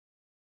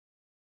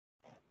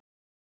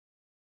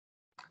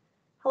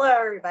Hello,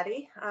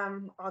 everybody.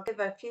 I'll give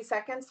a few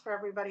seconds for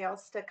everybody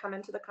else to come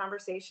into the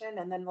conversation,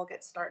 and then we'll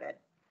get started.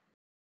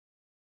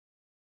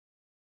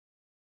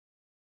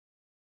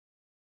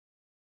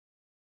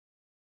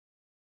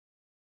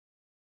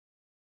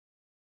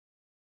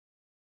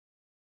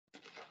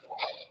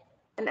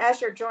 And as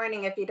you're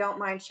joining, if you don't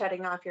mind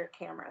shutting off your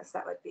cameras,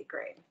 that would be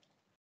great.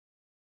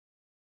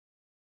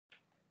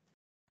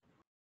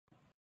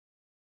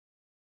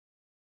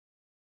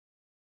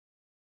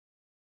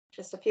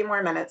 Just a few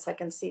more minutes. I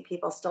can see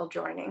people still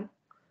joining.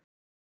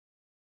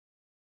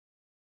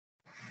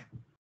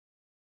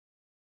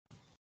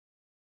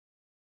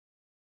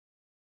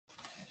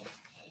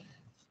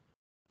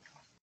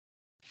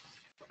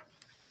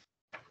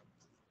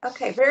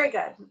 Okay, very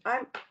good.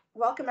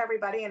 Welcome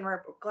everybody, and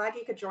we're glad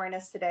you could join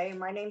us today.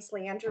 My name's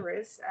Leanne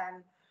Giroux,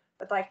 and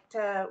I'd like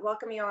to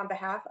welcome you on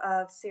behalf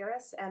of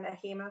CERiS and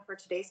AHIMA for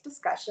today's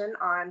discussion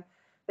on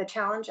the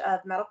challenge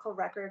of medical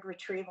record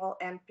retrieval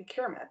and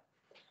procurement.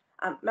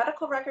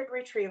 Medical record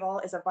retrieval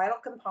is a vital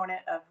component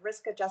of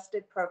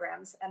risk-adjusted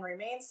programs and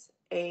remains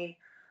a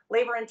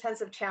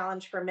labor-intensive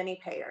challenge for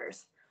many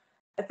payers.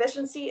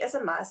 Efficiency is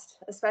a must,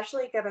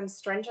 especially given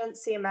stringent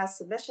CMS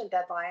submission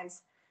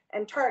deadlines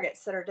and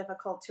targets that are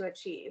difficult to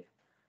achieve.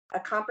 A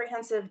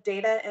comprehensive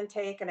data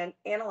intake and an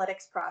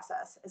analytics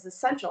process is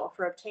essential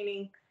for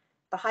obtaining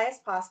the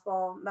highest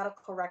possible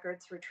medical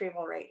records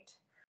retrieval rate.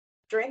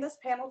 During this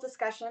panel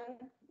discussion,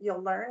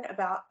 you'll learn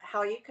about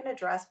how you can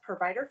address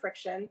provider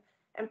friction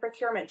and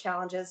procurement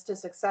challenges to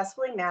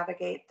successfully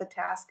navigate the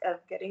task of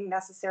getting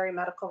necessary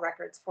medical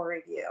records for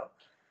review.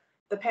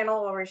 The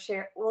panel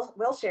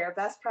will share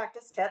best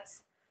practice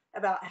tips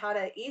about how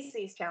to ease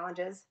these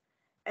challenges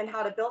and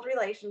how to build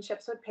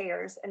relationships with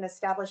payers and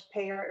establish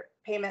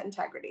payment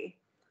integrity.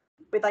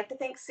 We'd like to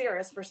thank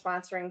CERiS for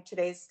sponsoring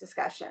today's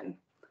discussion.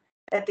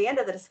 At the end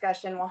of the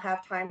discussion, we'll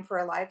have time for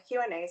a live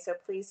Q&A, so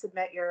please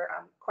submit your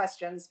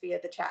questions via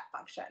the chat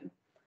function.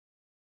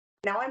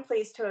 Now I'm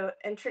pleased to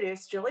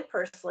introduce Julie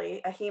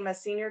Pursley, AHIMA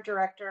Senior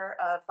Director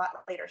of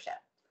Thought Leadership.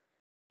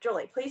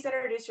 Julie, please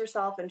introduce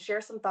yourself and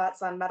share some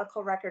thoughts on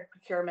medical record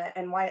procurement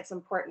and why it's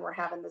important we're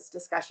having this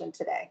discussion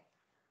today.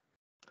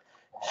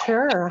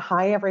 Sure.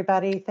 Hi,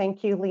 everybody.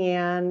 Thank you,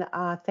 Leanne.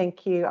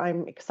 Thank you.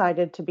 I'm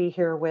excited to be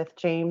here with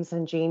James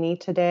and Jeannie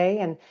today.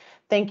 And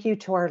thank you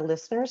to our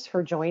listeners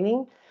for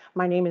joining.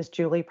 My name is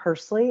Julie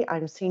Pursley.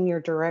 I'm Senior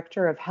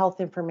Director of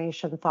Health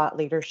Information Thought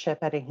Leadership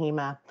at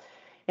AHIMA.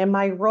 In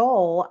my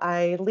role,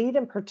 I lead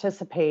and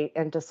participate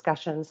in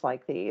discussions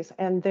like these,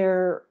 and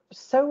they're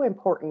so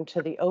important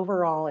to the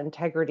overall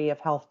integrity of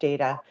health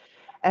data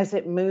as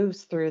it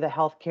moves through the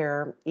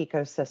healthcare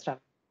ecosystem.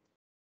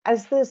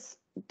 As this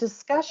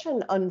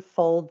discussion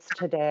unfolds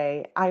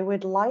today, I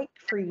would like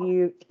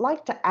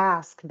to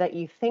ask that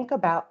you think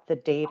about the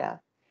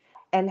data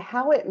and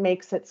how it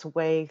makes its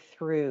way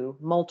through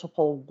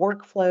multiple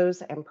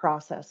workflows and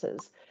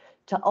processes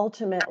to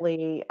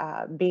ultimately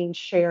being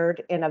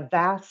shared in a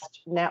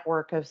vast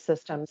network of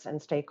systems and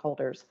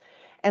stakeholders.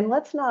 And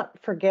let's not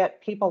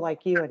forget people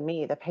like you and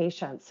me, the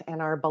patients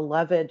and our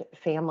beloved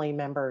family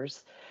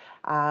members,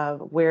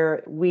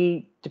 where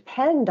we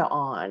depend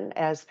on,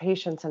 as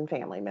patients and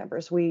family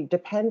members, we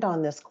depend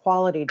on this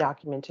quality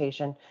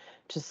documentation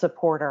to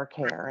support our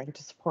care and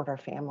to support our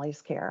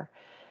family's care.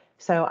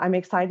 So I'm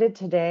excited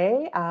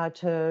today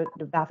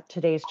about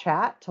today's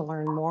chat to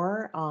learn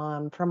more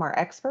from our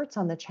experts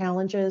on the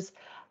challenges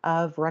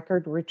of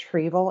record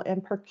retrieval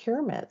and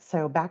procurement.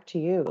 So back to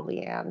you,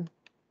 Leanne.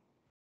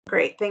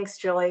 Great, thanks,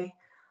 Julie.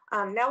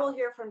 Now we'll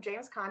hear from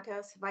James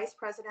Contos, Vice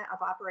President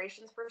of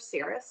Operations for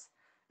CERiS.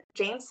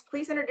 James,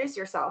 please introduce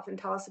yourself and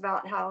tell us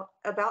about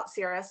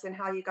CERiS and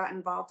how you got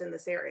involved in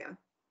this area.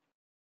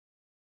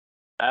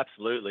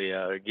 Absolutely.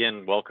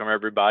 Again, welcome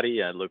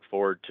everybody. I look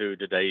forward to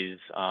today's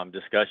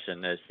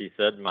discussion. As she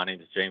said, my name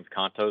is James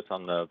Contos.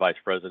 I'm the Vice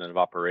President of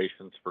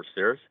Operations for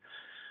CERiS.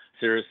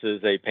 CERiS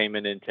is a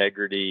payment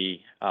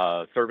integrity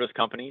service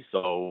company.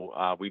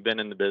 So we've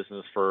been in the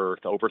business for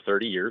over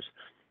 30 years,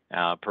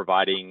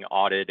 providing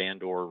audit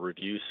and or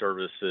review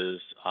services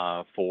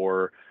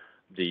for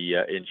the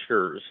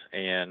insurers.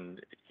 And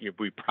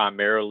we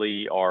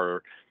primarily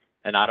are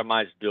an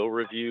itemized bill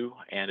review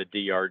and a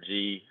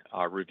DRG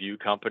review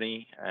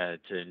company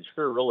to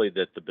ensure really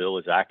that the bill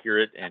is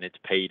accurate and it's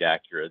paid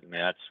accurate. I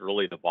mean, that's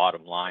really the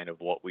bottom line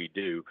of what we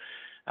do.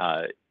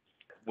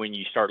 When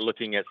you start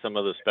looking at some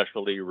of the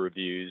specialty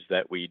reviews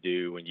that we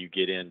do, when you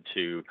get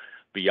into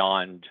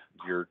beyond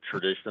your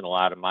traditional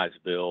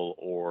itemized bill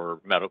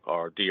or medical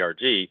or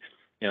DRG,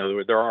 you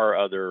know, there are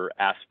other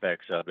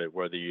aspects of it,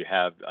 whether you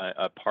have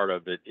a part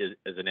of it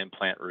is an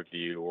implant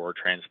review or a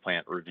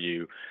transplant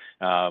review,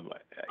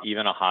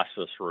 even a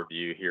hospice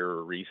review here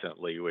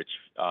recently, which,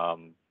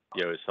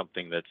 you know, is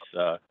something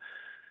that's,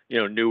 you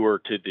know,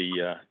 newer to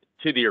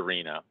the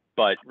arena.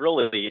 But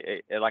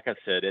really, like I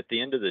said, at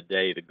the end of the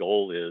day, the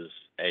goal is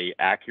a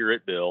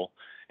accurate bill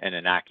and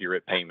an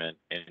accurate payment,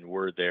 and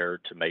we're there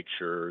to make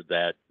sure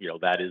that, you know,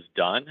 that is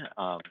done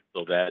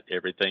so that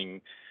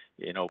everything,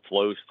 you know,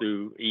 flows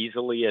through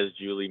easily, as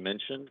Julie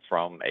mentioned,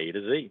 from A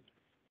to Z.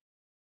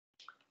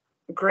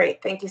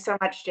 Great. Thank you so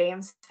much,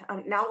 James.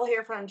 Now we'll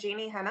hear from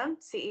Jeannie Hennum,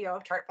 CEO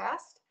of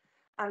ChartFast.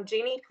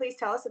 Jeannie, please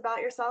tell us about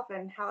yourself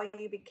and how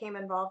you became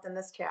involved in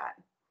this chat.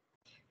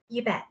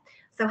 You bet.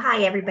 So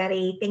hi,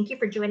 everybody. Thank you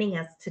for joining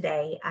us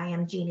today. I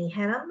am Jeannie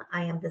Hennum.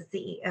 I am the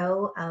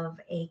CEO of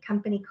a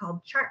company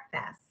called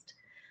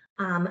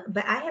ChartFast.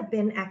 But I have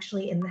been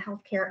actually in the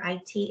healthcare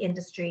IT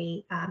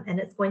industry, and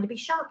it's going to be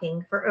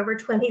shocking, for over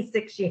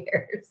 26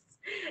 years.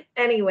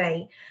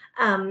 Anyway,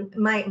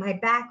 my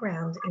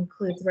background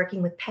includes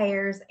working with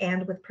payers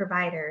and with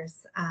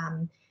providers.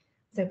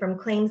 So from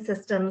claim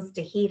systems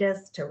to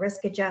HEDIS to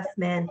risk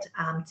adjustment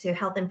to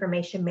health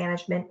information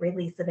management,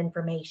 release of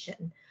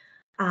information.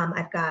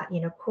 I've got,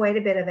 quite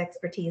a bit of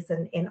expertise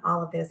in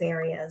all of those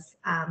areas.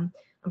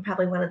 I'm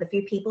probably one of the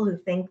few people who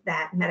think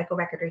that medical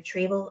record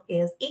retrieval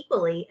is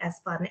equally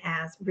as fun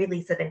as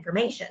release of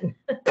information.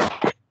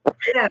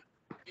 So,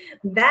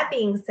 that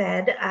being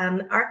said,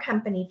 our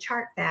company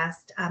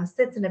ChartFast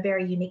sits in a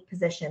very unique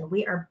position.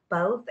 We are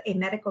both a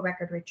medical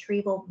record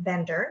retrieval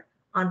vendor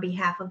on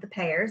behalf of the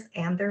payers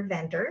and their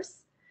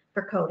vendors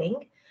for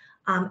coding,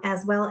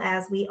 as well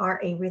as we are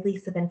a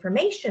release of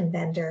information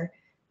vendor,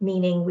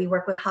 meaning we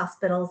work with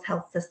hospitals,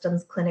 health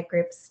systems, clinic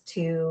groups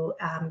to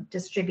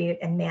distribute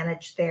and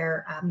manage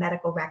their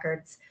medical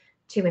records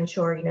to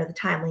ensure, the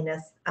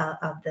timeliness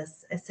of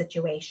this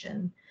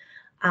situation.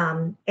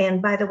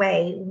 And by the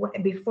way,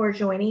 before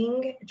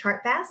joining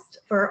ChartFast,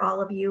 for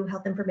all of you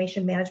health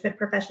information management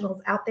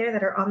professionals out there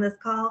that are on this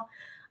call,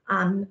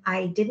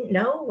 I didn't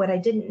know what I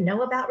didn't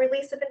know about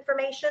release of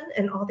information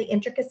and all the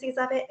intricacies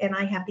of it, and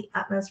I have the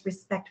utmost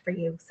respect for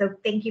you. So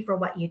thank you for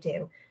what you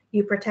do.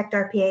 You protect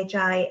our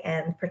PHI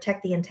and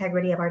protect the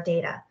integrity of our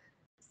data.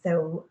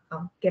 So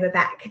I'll give it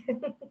back.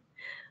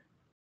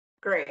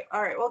 Great.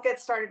 All right, we'll get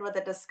started with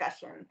a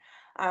discussion.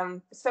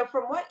 So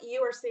from what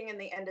you are seeing in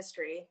the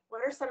industry,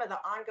 what are some of the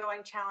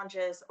ongoing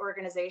challenges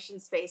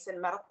organizations face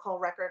in medical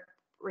record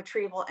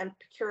retrieval and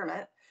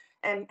procurement?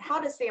 And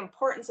how does the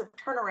importance of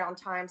turnaround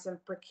times in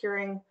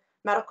procuring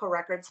medical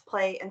records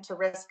play into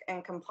risk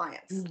and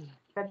compliance?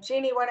 Now,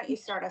 Jeannie, why don't you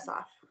start us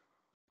off?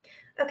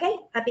 Okay,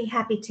 I'd be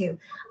happy to.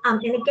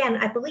 And again,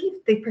 I believe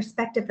the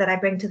perspective that I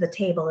bring to the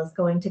table is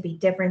going to be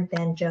different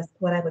than just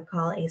what I would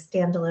call a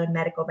standalone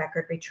medical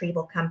record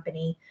retrieval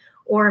company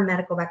or a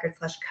medical record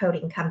 /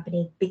 coding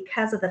company,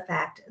 because of the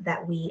fact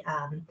that we,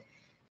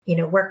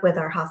 work with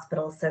our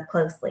hospitals so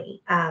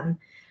closely.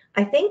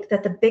 I think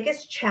that the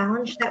biggest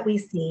challenge that we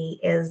see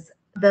is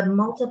the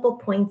multiple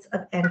points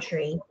of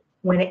entry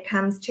when it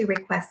comes to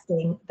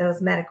requesting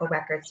those medical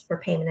records for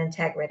payment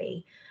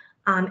integrity.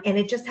 And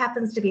it just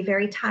happens to be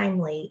very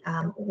timely.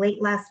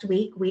 Late last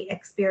week, we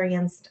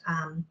experienced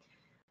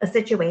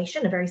a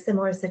very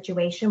similar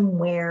situation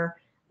where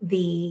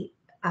the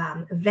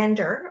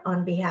vendor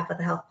on behalf of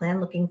the health plan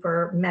looking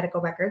for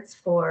medical records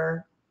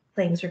for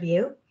claims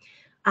review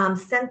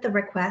sent the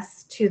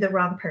request to the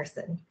wrong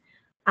person.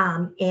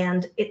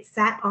 And it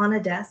sat on a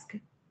desk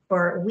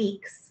for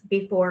weeks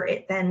before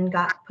it then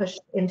got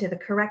pushed into the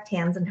correct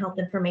hands in health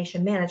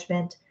information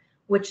management,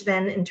 which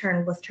then in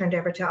turn was turned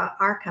over to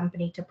our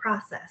company to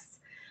process.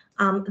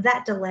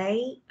 That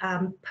delay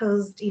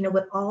posed,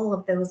 with all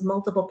of those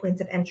multiple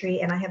points of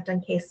entry, and I have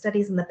done case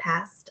studies in the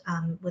past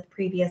with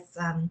previous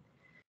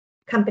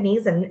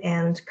companies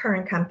and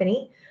current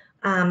company,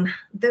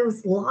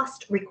 those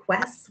lost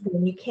requests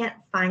when you can't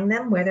find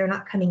them where they're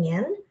not coming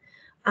in,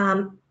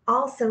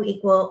 also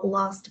equal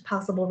lost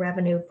possible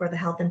revenue for the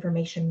health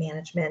information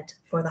management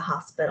for the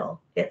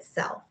hospital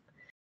itself.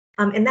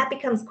 And that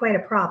becomes quite a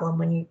problem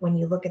when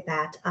you look at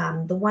that.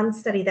 The one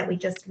study that we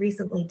just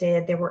recently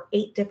did, there were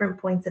 8 different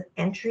points of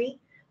entry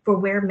for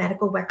where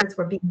medical records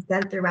were being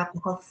sent throughout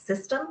the health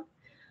system.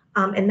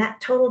 And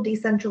that total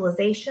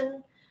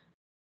decentralization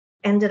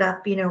ended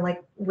up,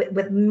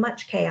 with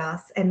much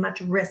chaos and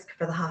much risk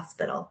for the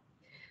hospital.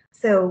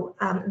 So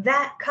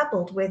that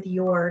coupled with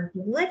your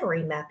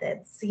delivery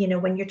methods,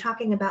 when you're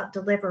talking about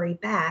delivery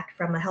back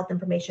from a health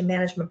information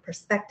management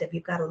perspective,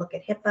 you've got to look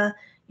at HIPAA,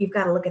 you've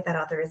got to look at that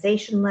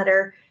authorization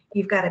letter,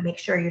 you've got to make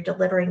sure you're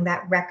delivering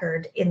that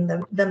record in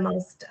the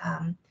most,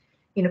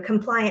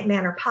 compliant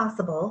manner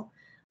possible,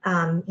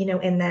 and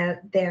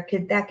that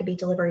that could be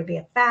delivery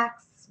via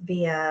fax,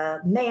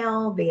 via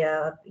mail,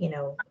 via,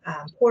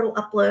 portal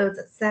uploads,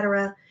 et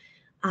cetera.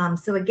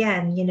 So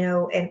again,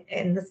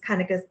 and this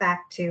kind of goes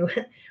back to,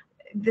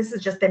 this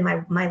has just been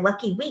my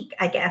lucky week,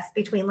 I guess,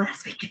 between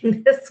last week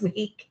and this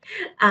week.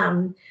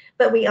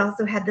 But we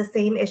also had the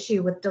same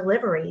issue with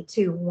delivery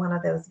to one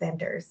of those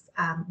vendors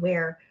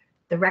where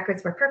the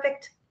records were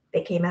perfect.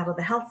 They came out of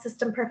the health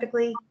system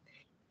perfectly.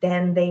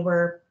 Then they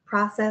were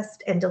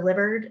processed and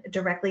delivered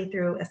directly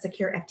through a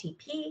secure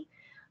FTP.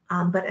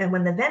 And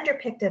when the vendor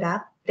picked it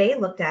up, they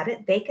looked at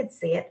it, they could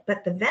see it,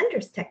 but the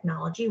vendor's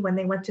technology, when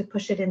they went to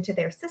push it into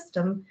their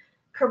system,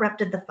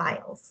 corrupted the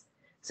files.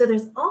 So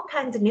there's all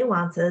kinds of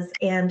nuances,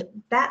 and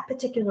that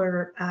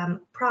particular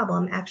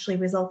problem actually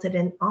resulted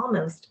in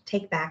almost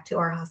take back to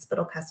our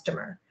hospital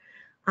customer.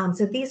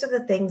 So these are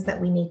the things that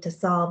we need to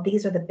solve.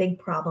 These are the big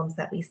problems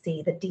that we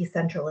see, the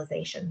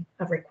decentralization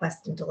of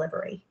request and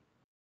delivery.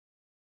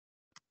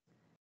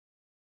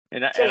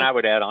 And I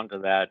would add on to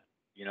that,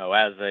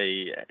 as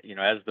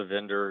the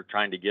vendor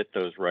trying to get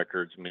those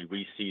records, I mean,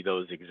 we see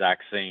those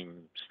exact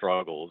same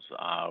struggles.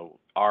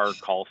 Our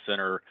call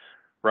center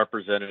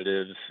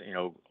representatives,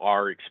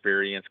 our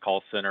experienced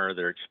call center,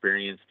 they're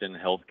experienced in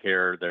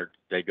healthcare.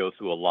 They go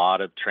through a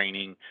lot of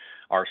training.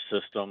 Our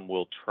system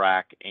will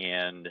track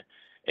and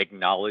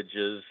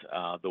acknowledges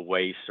the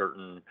way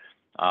certain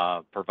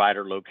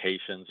provider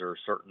locations or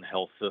certain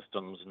health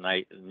systems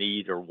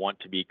need or want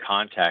to be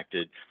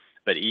contacted.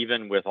 But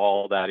even with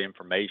all that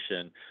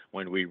information,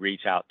 when we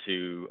reach out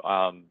to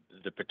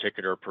the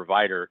particular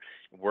provider,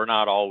 we're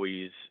not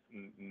always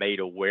made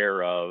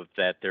aware of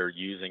that they're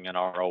using an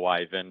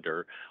ROI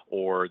vendor,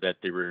 or that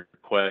the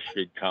request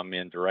should come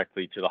in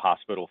directly to the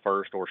hospital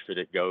first, or should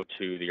it go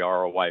to the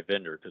ROI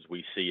vendor, because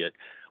we see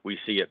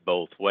it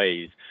both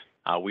ways.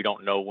 We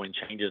don't know when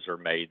changes are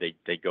made.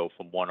 They go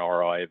from one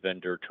ROI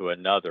vendor to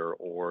another,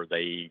 or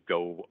they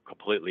go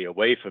completely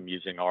away from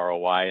using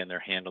ROI and they're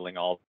handling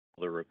all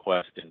the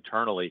requests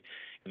internally,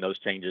 and those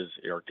changes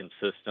are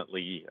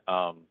consistently,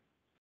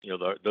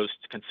 those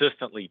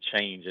consistently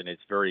change, and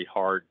it's very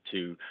hard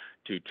to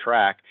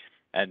track.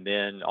 And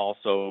then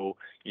also,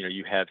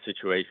 you have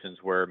situations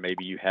where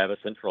maybe you have a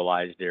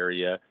centralized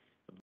area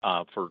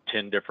for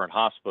 10 different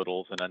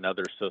hospitals, and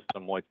another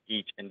system with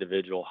each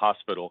individual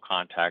hospital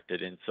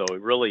contacted. And so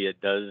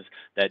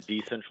that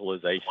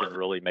decentralization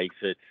really makes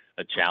it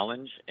a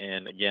challenge.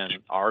 And again,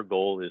 our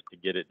goal is to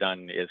get it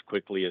done as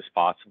quickly as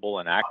possible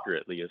and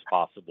accurately as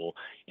possible,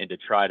 and to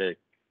try to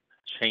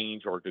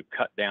change or to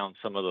cut down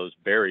some of those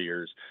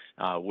barriers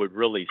would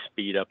really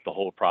speed up the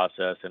whole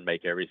process and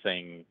make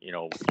everything,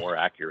 more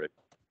accurate.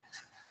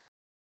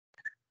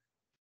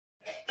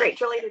 Great.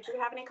 Julie, did you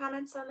have any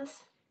comments on this?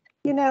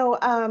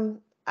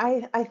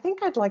 I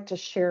think I'd like to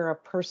share a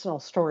personal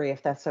story,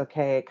 if that's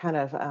okay. It kind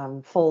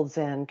of folds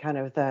in kind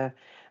of the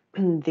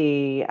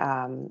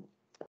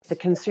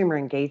consumer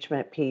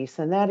engagement piece,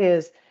 and that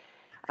is,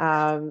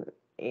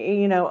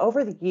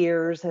 over the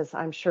years, as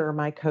I'm sure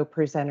my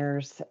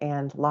co-presenters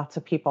and lots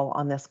of people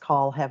on this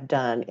call have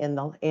done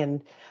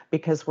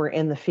because we're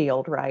in the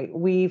field, right?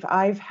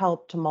 I've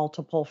helped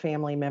multiple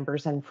family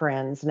members and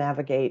friends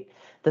navigate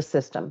the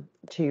system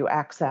to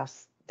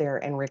access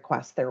and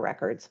request their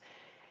records.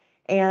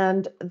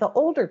 And the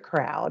older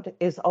crowd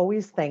is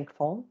always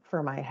thankful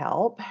for my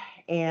help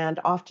and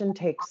often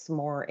takes a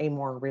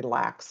more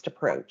relaxed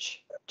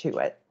approach to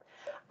it,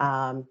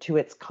 to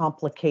its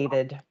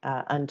complicated,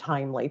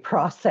 untimely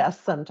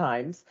process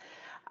sometimes.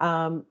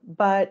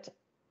 But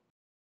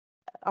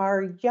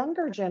our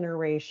younger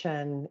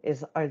generation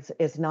is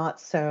not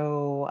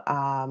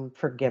so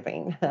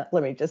forgiving,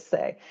 let me just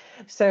say.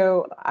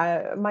 So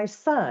my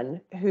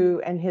son,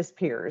 and his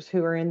peers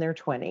who are in their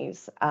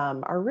 20s,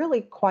 are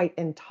really quite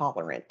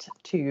intolerant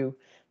to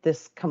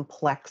this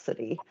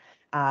complexity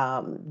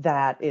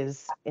that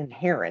is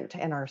inherent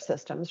in our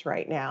systems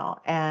right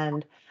now.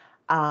 And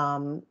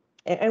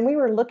we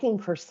were looking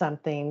for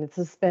something. This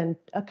has been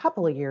a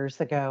couple of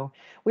years ago.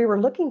 We were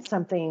looking for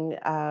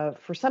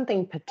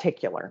something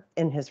particular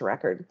in his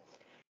record.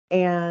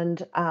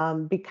 And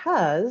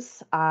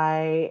because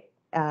I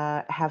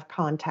have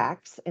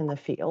contacts in the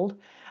field,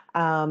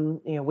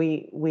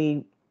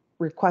 we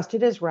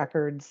requested his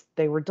records.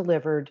 They were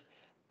delivered,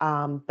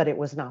 but it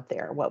was not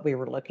there, what we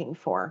were looking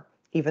for.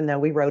 Even though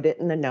we wrote it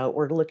in the note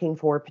we're looking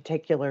for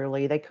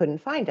particularly, they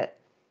couldn't find it.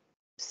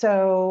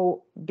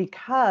 So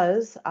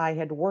because I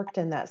had worked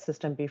in that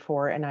system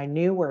before and I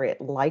knew where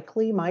it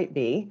likely might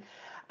be,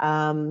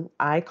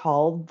 I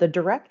called the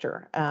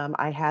director.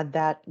 I had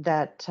that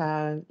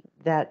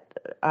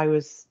I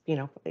was,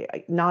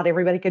 not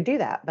everybody could do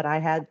that, but I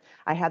had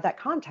that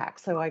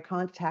contact. So I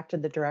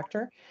contacted the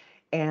director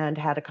and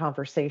had a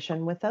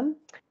conversation with them.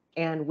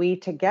 And we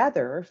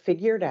together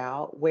figured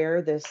out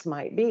where this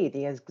might be,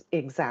 the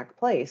exact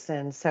place.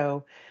 And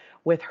so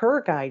with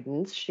her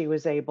guidance, she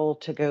was able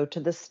to go to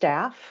the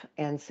staff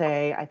and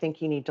say, I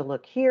think you need to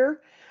look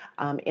here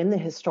in the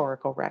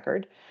historical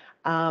record.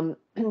 And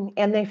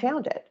they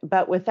found it.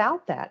 But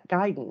without that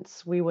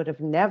guidance, we would have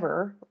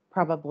never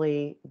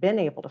probably been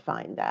able to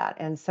find that.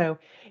 And so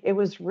it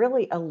was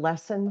really a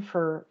lesson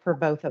for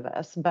both of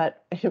us.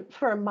 But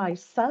for my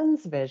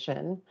son's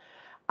vision,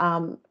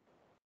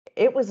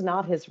 it was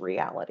not his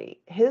reality.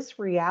 His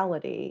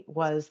reality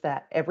was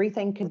that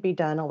everything could be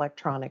done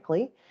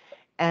electronically,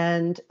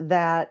 and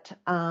that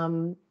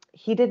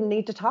he didn't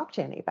need to talk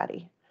to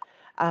anybody.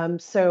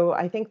 So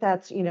I think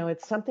that's,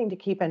 it's something to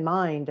keep in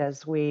mind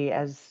as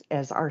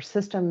our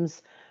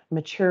systems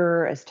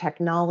mature, as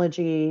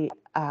technology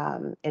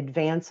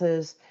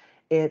advances.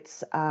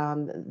 It's,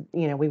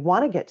 we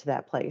want to get to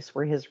that place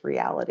where his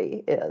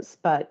reality is,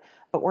 but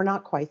we're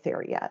not quite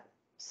there yet.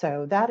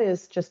 So that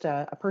is just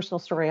a personal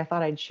story I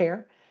thought I'd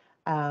share.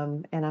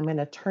 And I'm going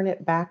to turn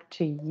it back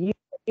to you,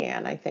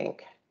 Anne, I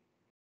think.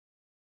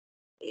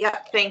 Yeah,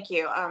 thank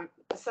you.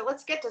 So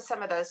let's get to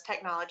some of those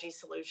technology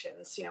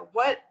solutions.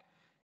 What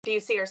do you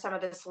see are some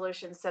of the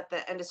solutions that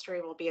the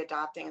industry will be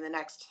adopting in the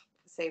next,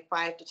 say,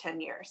 5 to 10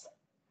 years?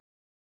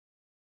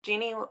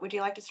 Jeannie, would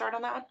you like to start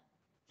on that one?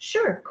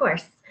 Sure, of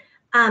course.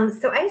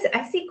 So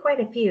I see quite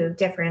a few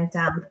different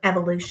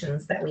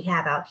evolutions that we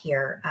have out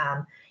here.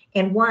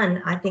 And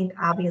one, I think,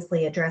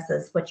 obviously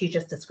addresses what you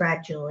just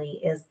described, Julie,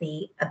 is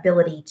the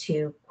ability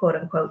to, quote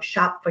unquote,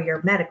 shop for your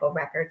medical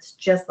records,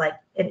 just like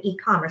an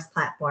e-commerce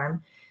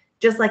platform,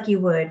 just like you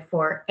would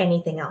for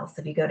anything else.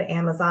 If you go to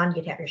Amazon,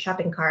 you'd have your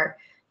shopping cart,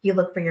 you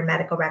look for your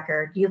medical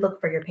record, you look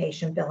for your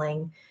patient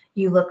billing,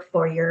 you look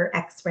for your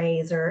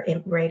x-rays or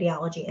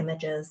radiology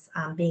images,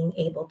 being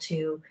able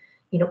to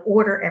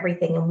order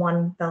everything in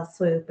one fell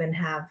swoop and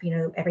have,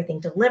 everything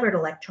delivered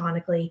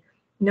electronically.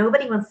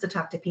 Nobody wants to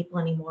talk to people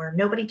anymore.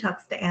 Nobody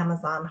talks to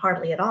Amazon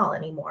hardly at all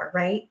anymore,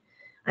 right?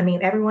 I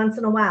mean, every once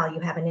in a while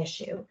you have an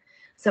issue.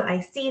 So I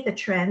see the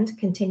trend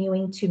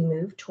continuing to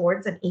move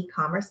towards an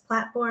e-commerce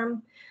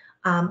platform.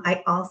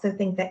 I also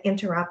think that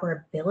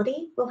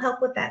interoperability will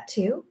help with that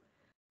too.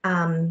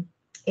 And,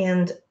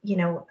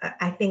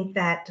 I think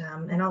that,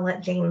 and I'll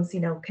let James,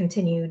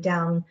 continue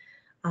down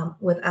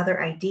with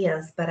other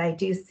ideas, but I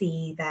do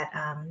see that,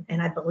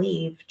 and I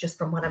believe just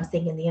from what I'm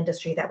seeing in the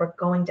industry, that we're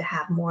going to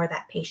have more of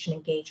that patient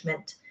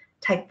engagement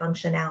type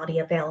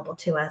functionality available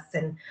to us.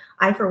 And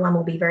I, for one,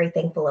 will be very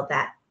thankful of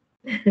that.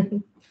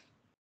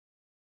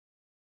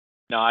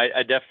 No,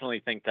 I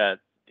definitely think that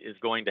is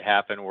going to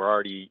happen.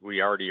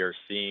 We already are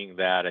seeing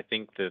that. I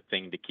think the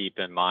thing to keep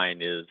in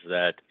mind is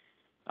that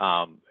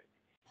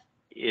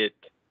it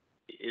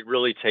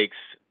really takes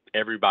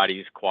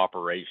everybody's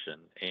cooperation.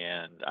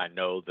 And I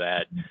know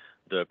that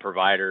the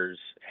providers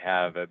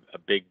have a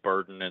big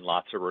burden and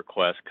lots of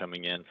requests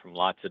coming in from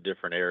lots of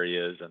different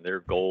areas, and their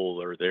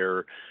goal or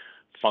their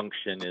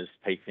function is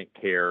patient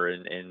care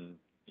and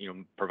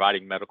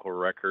providing medical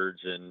records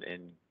and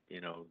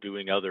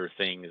doing other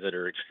things that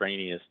are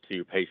extraneous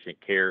to patient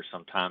care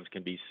sometimes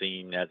can be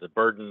seen as a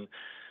burden.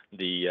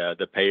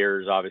 The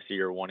payers obviously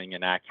are wanting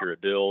an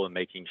accurate bill and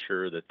making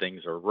sure that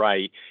things are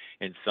right.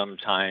 And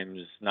sometimes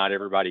not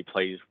everybody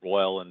plays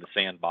well in the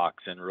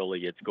sandbox, and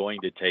really it's going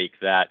to take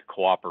that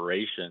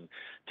cooperation.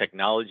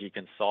 Technology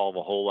can solve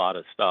a whole lot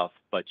of stuff,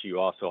 but you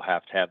also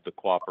have to have the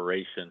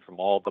cooperation from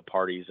all the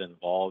parties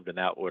involved, and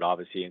that would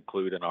obviously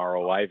include an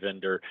ROI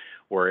vendor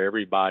where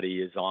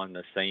everybody is on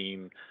the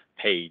same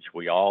page.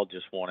 We all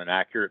just want an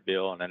accurate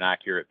bill and an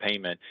accurate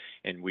payment,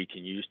 and we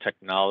can use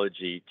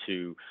technology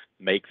to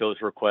make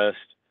those requests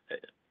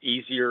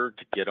easier,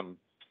 to get them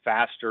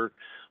faster.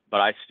 But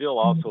I still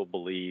also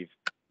believe,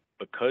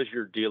 because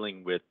you're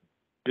dealing with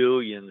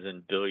billions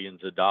and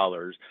billions of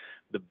dollars,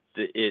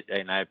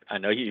 and I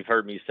know you've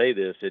heard me say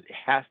this, it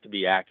has to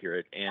be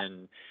accurate.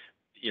 And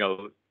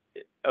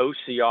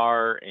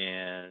OCR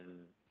and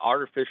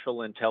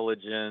artificial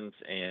intelligence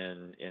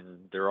and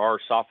there are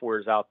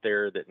softwares out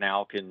there that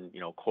now can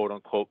quote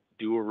unquote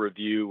do a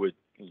review with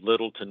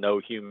little to no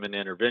human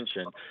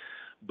intervention.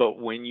 But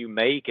when you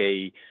make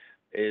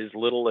as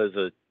little as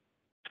a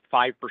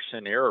 5%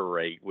 error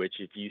rate, which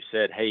if you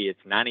said, hey,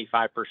 it's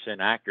 95%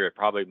 accurate,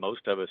 probably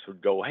most of us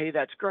would go, hey,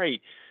 that's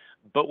great.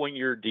 But when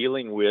you're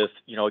dealing with,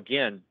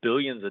 again,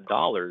 billions of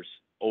dollars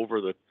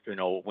over the,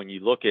 when you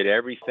look at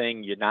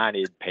everything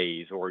United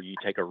pays, or you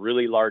take a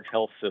really large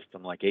health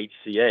system like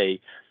HCA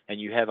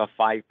and you have a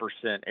 5%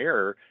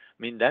 error,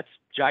 I mean, that's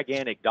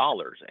gigantic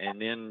dollars.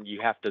 And then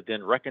you have to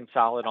then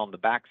reconcile it on the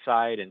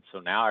backside. And so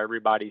now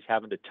everybody's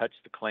having to touch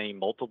the claim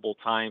multiple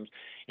times.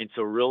 And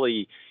so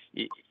really,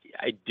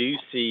 I do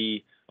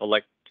see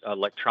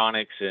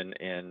electronics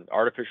and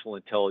artificial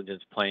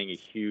intelligence playing a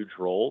huge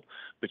role,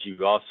 but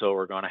you also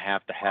are going to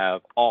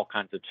have all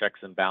kinds of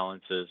checks and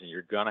balances, and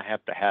you're going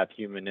to have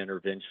human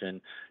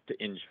intervention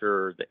to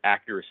ensure the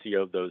accuracy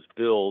of those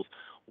bills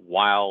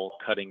while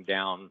cutting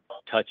down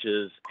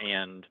touches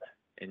and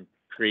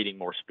creating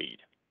more speed.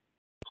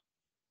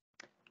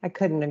 I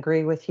couldn't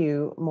agree with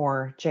you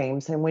more,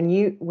 James. And when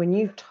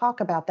you talk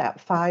about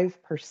that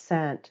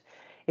 5%,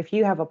 if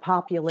you have a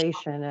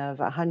population of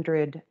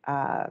 100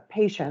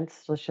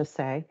 patients, let's just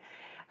say,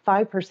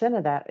 5%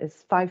 of that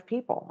is 5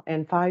 people,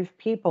 and 5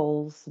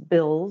 people's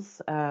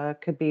bills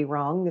could be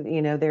wrong.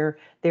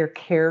 Their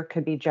care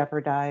could be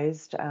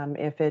jeopardized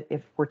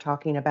if we're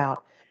talking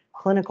about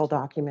clinical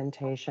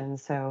documentation.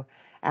 So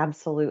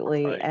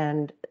absolutely, Right.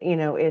 And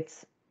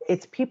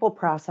it's people,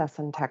 process,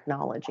 and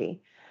technology.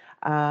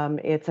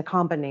 It's a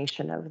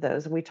combination of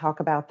those. We talk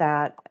about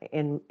that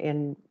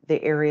in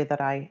the area that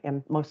I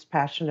am most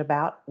passionate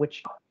about,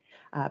 which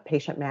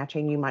patient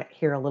matching. You might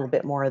hear a little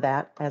bit more of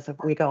that as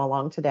we go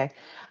along today.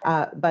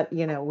 But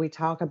we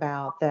talk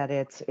about that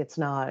it's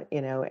not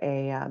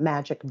a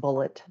magic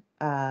bullet,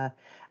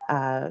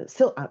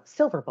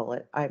 silver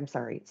bullet. I'm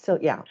sorry. So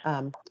yeah,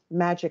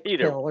 magic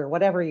pill or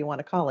whatever you want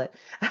to call it.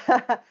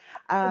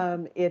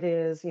 It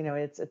is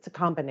it's a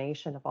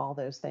combination of all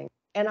those things.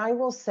 And I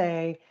will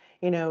say,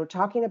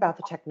 talking about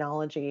the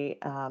technology,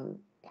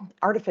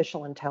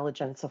 artificial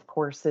intelligence, of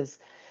course, is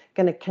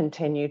going to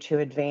continue to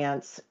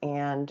advance.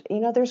 And,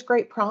 there's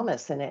great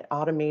promise in it,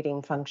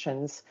 automating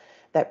functions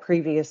that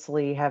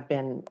previously have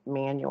been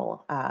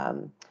manual.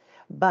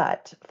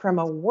 But from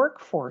a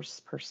workforce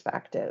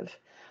perspective,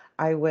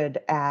 I would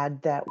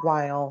add that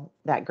while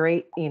that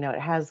great, it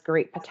has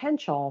great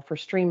potential for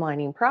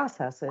streamlining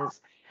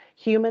processes,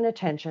 human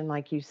attention,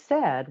 like you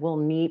said, will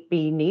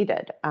be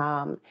needed.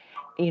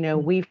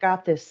 We've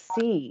got this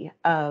sea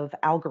of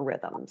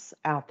algorithms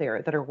out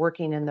there that are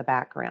working in the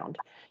background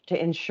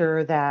to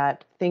ensure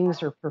that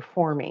things are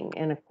performing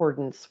in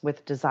accordance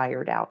with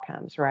desired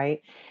outcomes,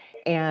 right?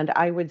 And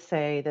I would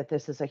say that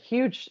this is a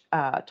huge,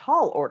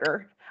 tall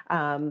order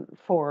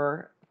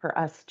for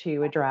us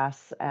to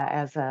address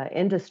as an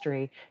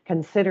industry,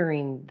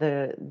 considering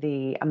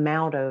the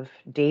amount of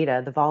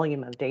data, the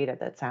volume of data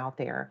that's out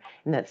there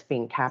and that's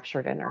being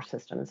captured in our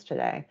systems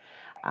today.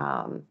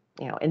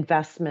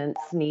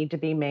 Investments need to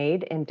be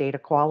made in data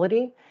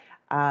quality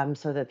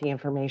so that the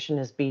information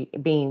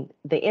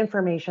the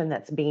information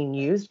that's being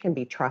used can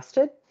be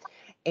trusted.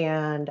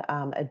 And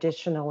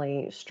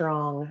additionally,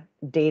 strong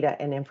data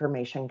and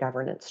information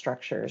governance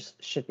structures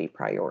should be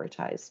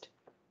prioritized.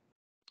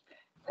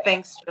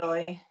 Thanks,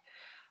 Julie.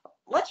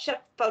 Let's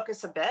shift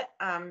focus a bit.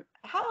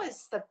 How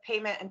is the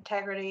payment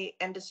integrity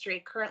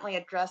industry currently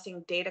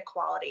addressing data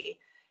quality?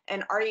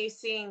 And are you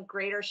seeing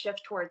greater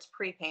shift towards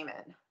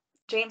prepayment?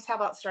 James, how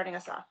about starting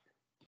us off?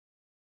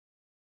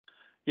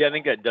 Yeah, I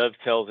think that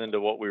dovetails into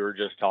what we were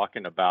just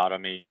talking about. I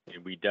mean,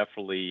 we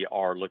definitely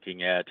are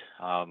looking at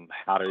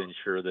how to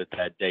ensure that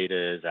that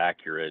data is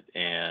accurate.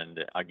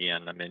 And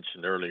again, I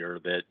mentioned earlier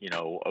that,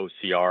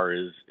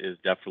 OCR is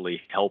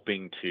definitely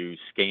helping to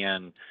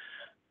scan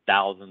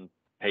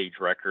 1,000-page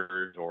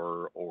records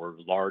or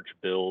large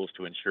bills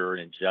to ensure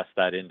and ingest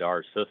that into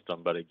our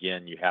system. But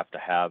again, you have to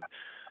have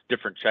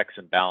different checks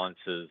and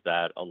balances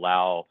that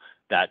allow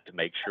that to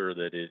make sure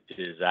that it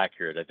is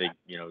accurate. I think,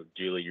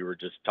 Julie, you were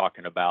just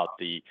talking about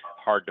the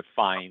hard to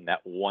find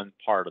that one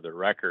part of the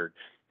record.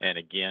 And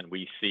again,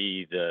 we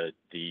see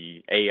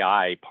the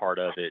AI part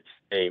of it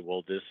say,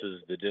 well, this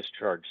is the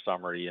discharge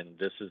summary and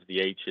this is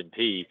the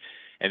H&P.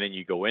 And then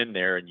you go in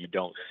there and you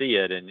don't see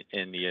it. And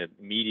the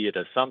immediate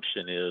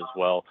assumption is,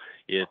 well,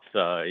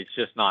 it's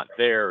just not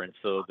there. And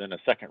so then a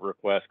second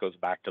request goes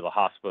back to the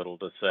hospital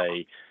to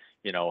say,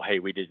 hey,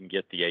 we didn't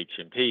get the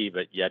H&P,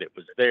 but yet it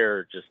was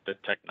there, just the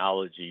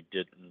technology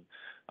didn't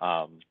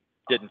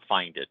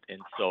find it.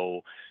 And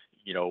so,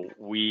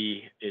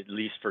 we, at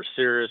least for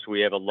CERiS, we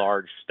have a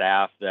large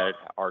staff that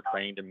are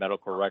trained in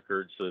medical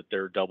records so that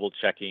they're double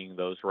checking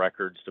those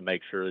records to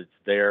make sure it's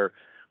there.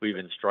 We've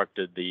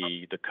instructed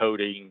the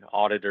coding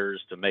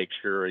auditors to make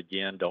sure,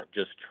 again, don't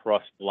just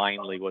trust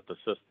blindly what the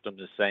system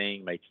is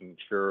saying, making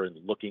sure and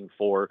looking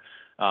for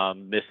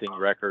missing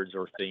records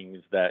or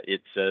things that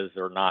it says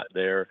are not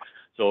there.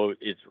 So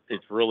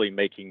it's really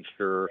making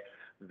sure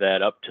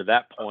that up to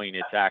that point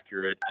it's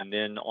accurate. And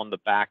then on the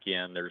back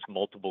end, there's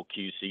multiple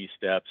QC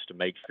steps to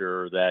make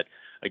sure that,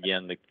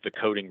 again, the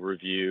coding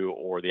review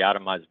or the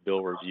itemized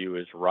bill review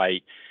is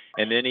right.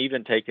 And then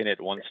even taking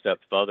it one step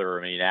further,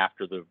 I mean,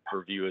 after the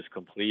review is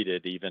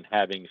completed, even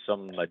having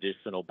some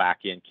additional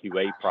back-end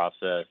QA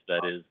process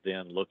that is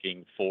then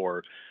looking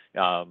for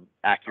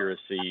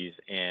accuracies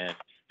and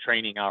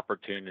training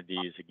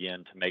opportunities,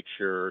 again, to make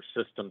sure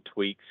system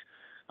tweaks,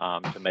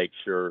 to make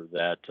sure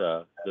that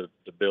the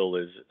bill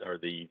is, or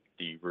the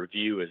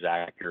review is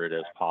accurate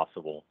as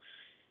possible.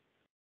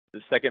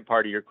 The second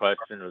part of your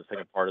question, or the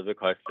second part of the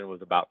question,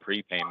 was about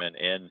prepayment.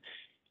 And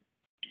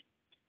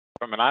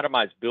from an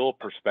itemized bill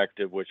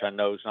perspective, which I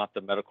know is not the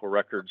medical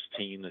records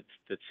team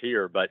that's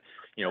here, but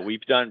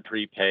we've done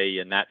prepay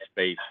in that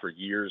space for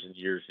years and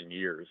years and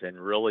years, and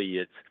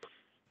really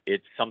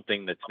it's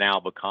something that's now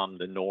become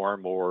the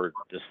norm or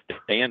the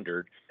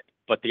standard.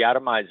 But the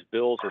itemized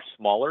bills are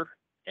smaller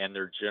and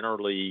they're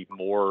generally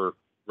more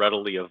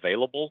readily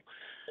available,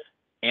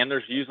 and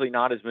there's usually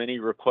not as many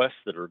requests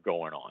that are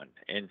going on.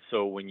 And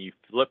so when you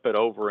flip it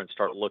over and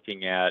start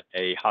looking at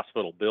a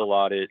hospital bill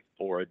audit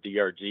or a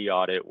DRG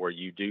audit where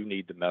you do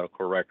need the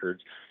medical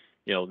records,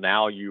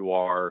 now you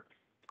are,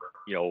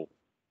 you're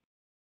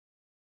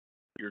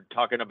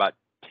talking about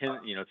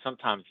 10,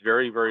 sometimes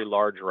very, very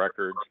large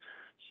records.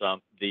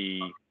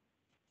 The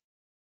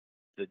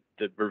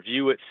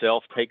review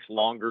itself takes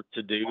longer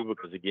to do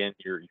because, again,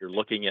 you're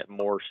looking at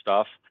more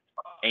stuff,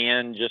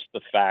 and just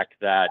the fact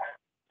that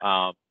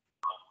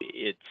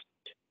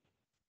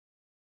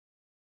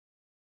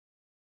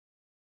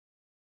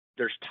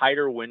there's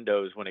tighter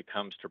windows when it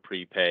comes to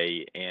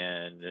prepay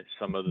and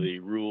some of the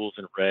rules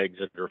and regs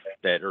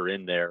that are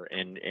in there.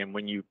 And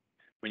when you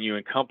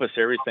encompass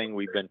everything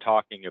we've been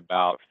talking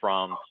about,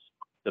 from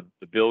the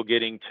bill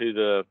getting to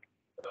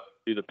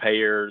the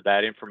payer,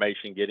 that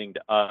information getting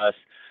to us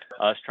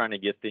trying to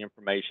get the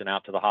information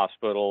out to the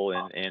hospital,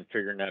 and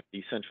figuring out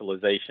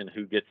decentralization,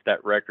 who gets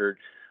that record,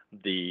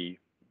 the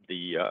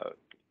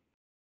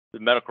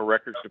medical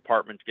records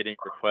department's getting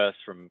requests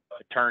from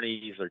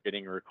attorneys, or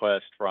getting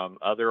requests from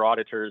other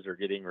auditors, or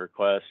getting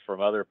requests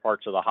from other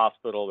parts of the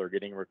hospital, or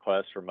getting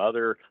requests from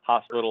other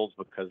hospitals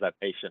because that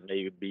patient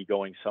may be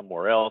going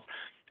somewhere else.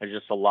 There's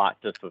just a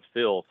lot to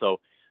fulfill.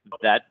 So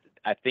that,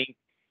 I think,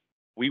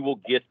 we will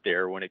get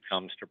there when it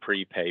comes to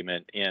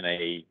prepayment in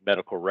a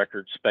medical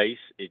record space.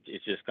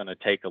 It's just going to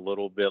take a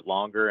little bit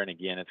longer. And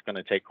again, it's going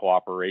to take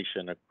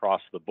cooperation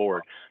across the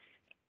board.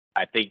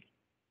 I think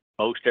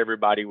most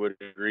everybody would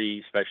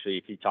agree, especially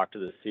if you talk to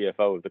the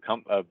CFO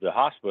of the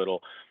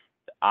hospital.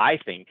 I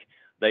think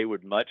they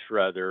would much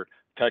rather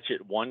touch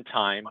it one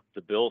time,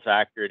 the bill's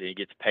accurate and it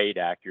gets paid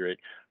accurate,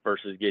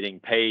 versus getting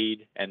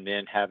paid and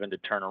then having to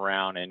turn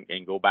around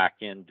and go back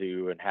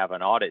into and have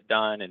an audit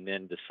done and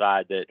then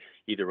decide that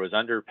either it was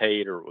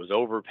underpaid or it was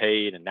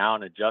overpaid, and now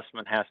an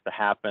adjustment has to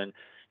happen.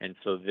 And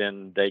so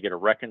then they get to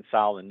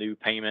reconcile a new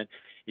payment.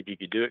 If you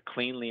could do it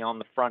cleanly on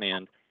the front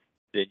end,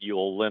 that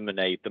you'll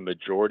eliminate the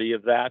majority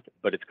of that,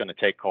 but it's going to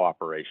take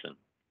cooperation.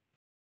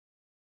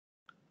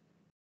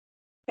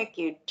 Thank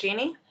you.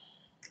 Jeannie?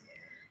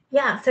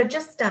 Yeah, so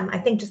just I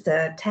think just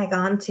to tag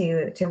on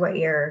to what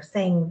you're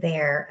saying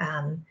there,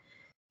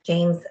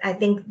 James, I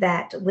think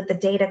that with the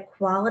data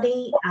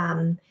quality,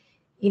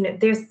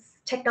 there's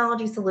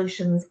technology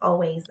solutions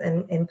always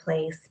in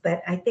place,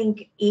 but I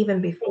think even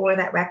before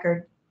that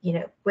record,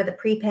 with a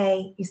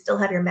prepay, you still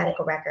have your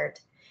medical record,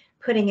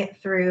 putting it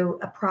through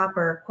a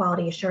proper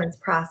quality assurance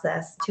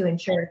process to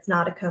ensure it's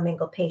not a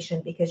commingled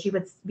patient, because you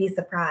would be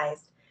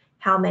surprised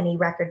how many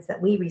records that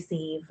we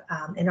receive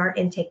in our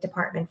intake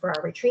department for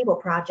our retrieval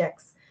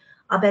projects.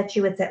 I'll bet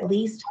you it's at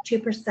least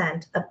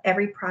 2% of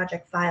every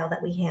project file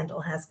that we handle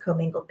has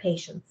commingled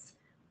patients.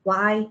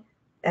 Why?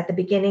 At the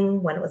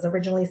beginning, when it was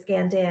originally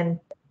scanned in,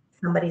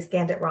 somebody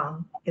scanned it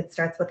wrong. It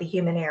starts with a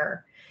human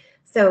error.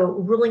 So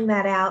ruling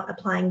that out,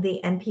 applying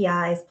the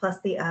NPIs plus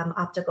the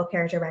optical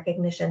character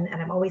recognition,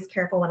 and I'm always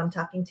careful when I'm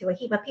talking to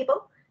AHIMA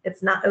people.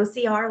 It's not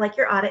OCR like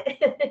your audit.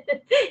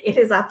 It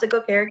is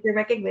optical character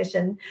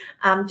recognition,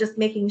 just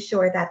making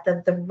sure that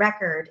the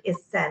record is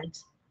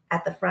sent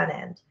at the front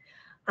end,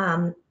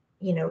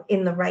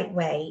 in the right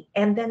way.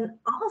 And then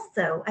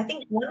also, I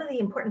think one of the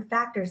important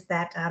factors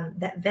that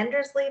that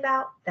vendors leave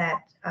out,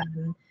 that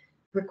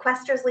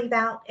requesters leave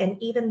out,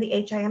 and even the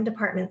HIM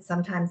department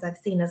sometimes I've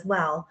seen as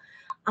well,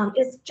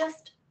 is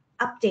just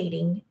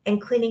updating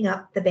and cleaning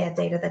up the bad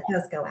data that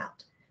does go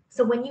out.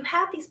 So when you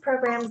have these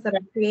programs that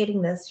are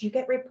creating this, you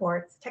get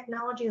reports.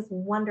 Technology is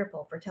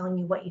wonderful for telling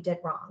you what you did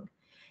wrong,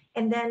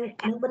 and then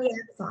nobody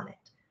acts on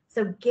it.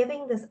 So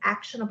giving this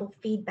actionable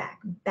feedback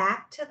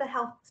back to the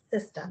health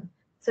system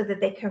so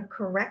that they can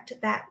correct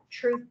that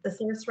truth, the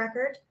source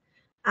record,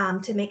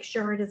 to make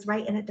sure it is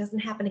right and it doesn't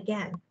happen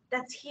again.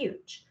 That's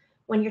huge.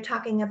 When you're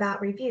talking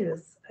about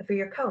reviews for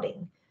your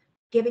coding,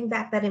 giving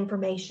back that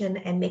information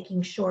and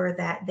making sure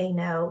that they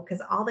know,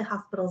 because all the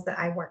hospitals that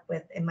I work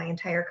with in my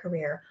entire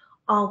career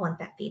all want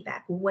that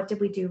feedback. What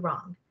did we do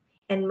wrong?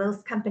 And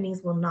most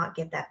companies will not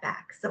give that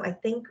back. So I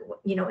think,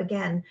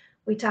 again,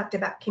 we talked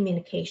about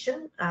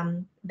communication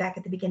back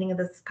at the beginning of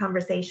this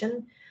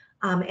conversation.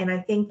 And I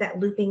think that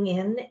looping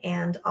in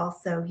and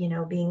also,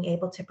 being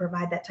able to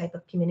provide that type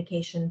of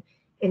communication,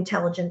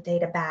 intelligent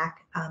data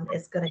back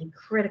is going to be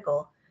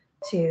critical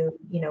to,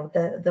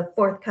 the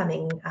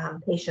forthcoming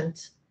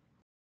patient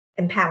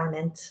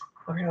empowerment,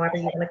 or however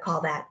you want to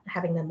call that,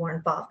 having them more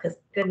involved, because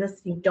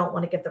goodness, you don't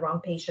want to give the wrong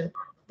patient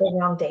the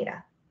wrong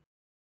data.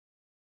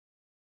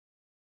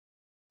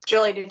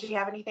 Julie, did you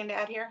have anything to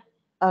add here?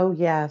 Oh,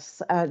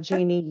 yes.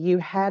 Jeannie, you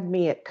had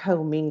me at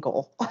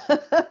commingle.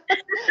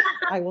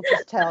 I will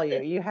just tell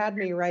you, you had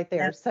me right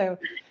there. Yep. So,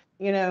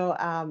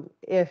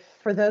 if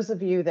for those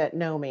of you that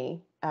know me,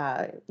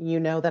 you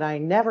know that I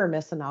never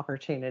miss an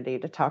opportunity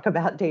to talk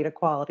about data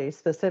quality,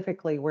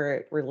 specifically where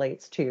it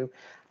relates to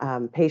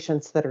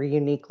patients that are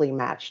uniquely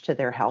matched to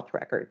their health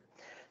record.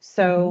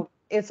 So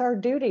it's our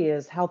duty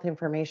as health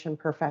information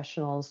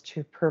professionals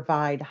to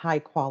provide high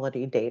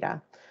quality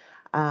data.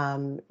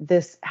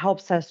 This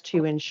helps us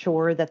to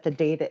ensure that the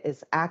data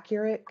is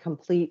accurate,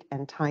 complete,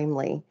 and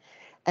timely.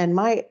 And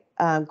my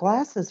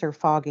glasses are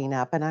fogging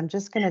up, and I'm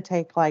just going to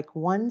take like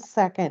 1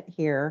 second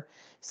here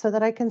so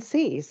that I can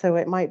see. So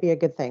it might be a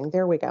good thing.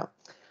 There we go.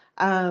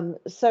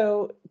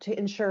 So to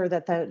ensure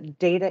that the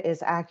data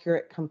is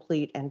accurate,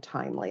 complete, and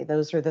timely.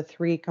 Those are the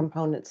 3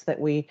 components that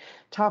we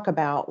talk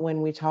about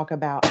when we talk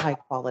about high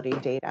quality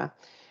data.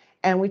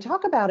 And we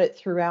talk about it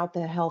throughout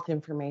the health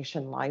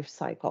information life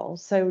cycle.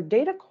 So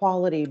data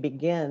quality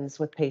begins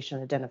with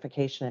patient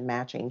identification and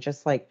matching,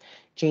 just like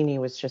Jeannie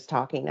was just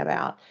talking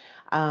about.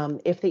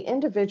 If the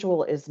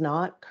individual is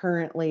not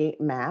currently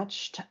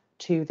matched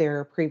to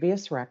their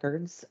previous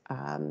records,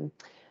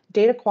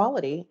 data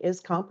quality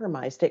is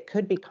compromised. It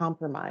could be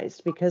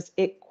compromised because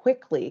it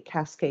quickly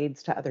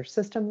cascades to other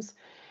systems,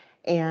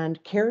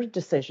 and care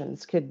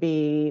decisions could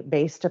be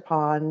based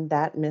upon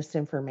that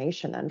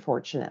misinformation,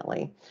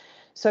 unfortunately.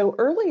 So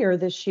earlier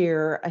this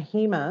year,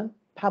 AHIMA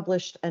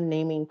published a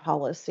naming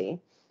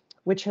policy,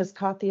 which has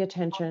caught the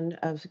attention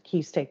of key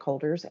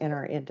stakeholders in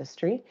our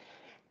industry.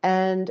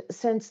 And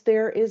since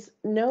there is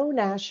no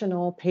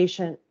national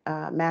patient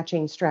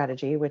matching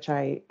strategy, which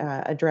I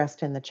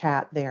addressed in the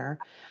chat there,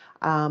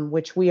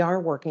 which we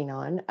are working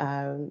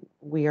on.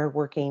 We are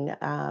working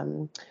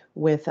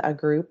with a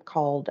group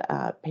called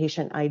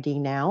Patient ID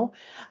Now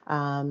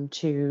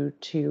to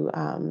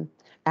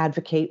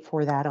advocate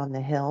for that on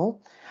the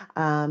Hill.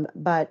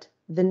 But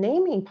the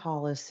naming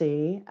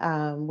policy,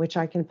 which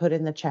I can put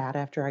in the chat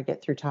after I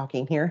get through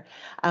talking here,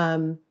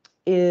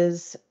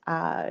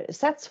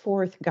 sets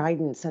forth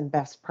guidance and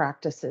best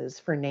practices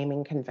for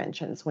naming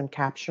conventions when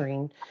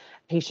capturing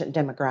patient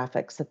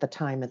demographics at the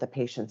time of the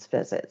patient's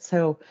visit.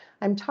 So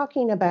I'm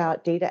talking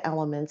about data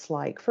elements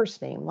like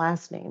first name,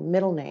 last name,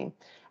 middle name,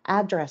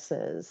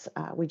 addresses.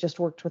 We just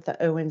worked with the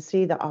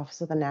ONC, the Office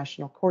of the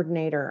National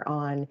Coordinator,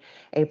 on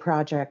a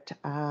project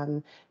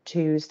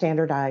to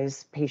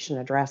standardize patient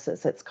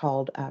addresses. It's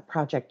called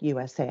Project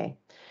USA.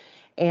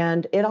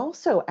 And it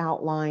also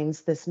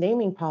outlines, this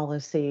naming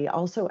policy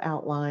also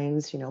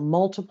outlines,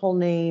 multiple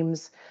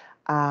names,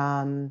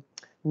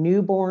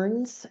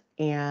 newborns,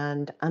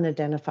 and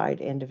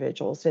unidentified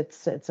individuals.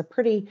 It's a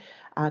pretty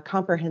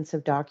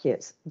comprehensive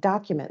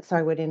document, so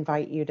I would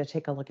invite you to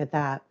take a look at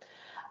that.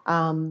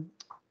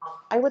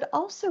 I would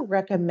also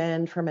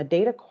recommend, from a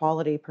data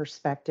quality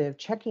perspective,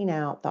 checking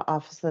out the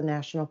Office of the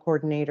National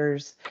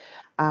Coordinator's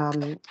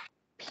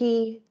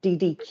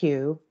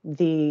PDDQ,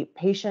 the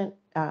Patient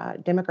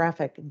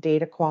Demographic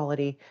Data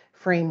Quality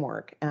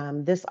Framework.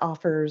 This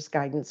offers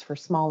guidance for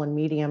small and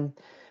medium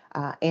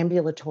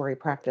ambulatory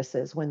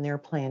practices when they're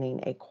planning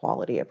a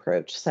quality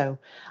approach. So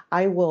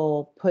I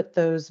will put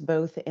those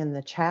both in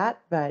the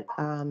chat, but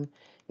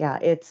yeah,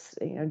 it's,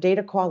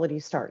 data quality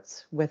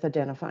starts with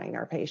identifying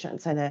our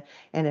patients. And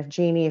if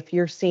Jeannie, if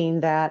you're seeing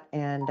that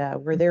and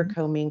where they're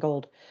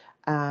commingled,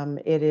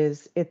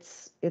 if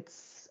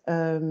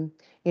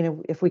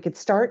we could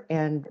start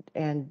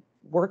and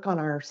work on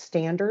our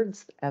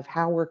standards of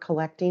how we're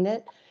collecting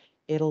it,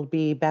 it'll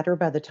be better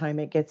by the time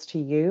it gets to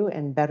you,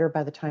 and better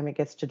by the time it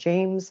gets to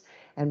James,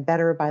 and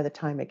better by the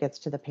time it gets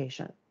to the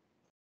patient.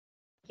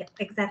 Yeah,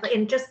 exactly.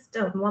 And just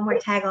one more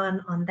tag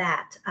on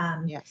that.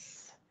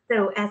 Yes.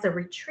 So as a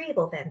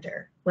retrieval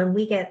vendor, when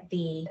we get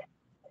the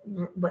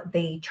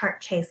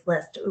chart chase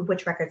list,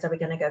 which records are we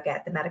going to go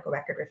get? The medical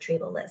record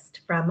retrieval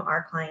list from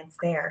our clients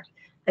there.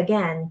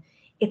 Again,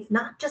 it's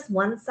not just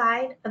one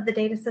side of the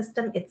data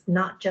system. It's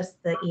not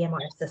just the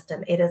EMR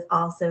system. It is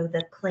also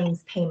the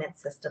claims payment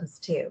systems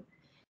too.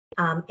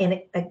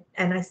 And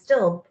I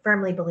still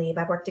firmly believe,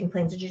 I've worked in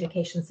claims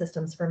adjudication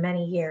systems for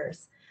many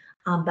years,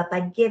 but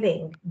by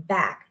giving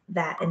back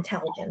that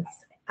intelligence,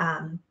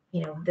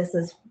 this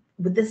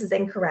is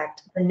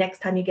incorrect. The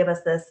next time you give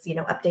us this,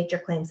 update your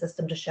claim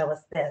system to show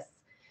us this.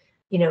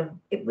 We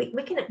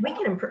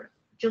can improve.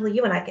 Julie,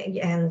 you and I can,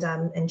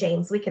 and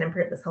James, we can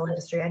improve this whole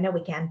industry. I know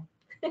we can.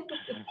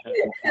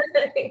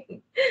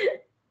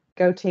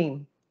 Go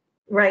team.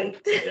 Right.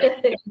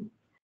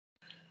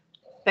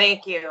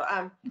 Thank you.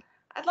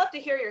 I'd love to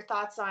hear your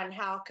thoughts on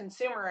how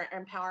consumer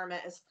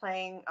empowerment is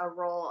playing a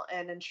role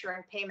in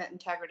ensuring payment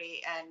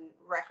integrity and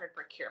record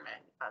procurement.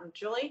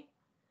 Julie?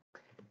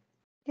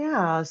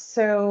 Yeah,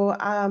 so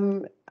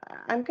I'm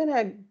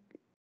going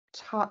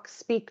to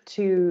speak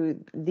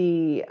to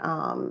the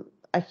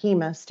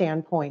AHIMA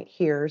standpoint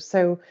here.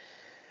 So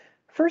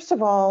first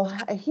of all,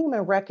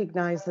 AHIMA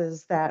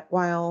recognizes that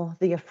while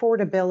the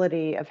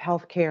affordability of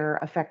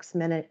healthcare affects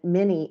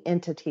many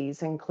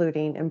entities,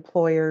 including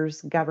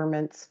employers,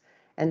 governments,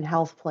 and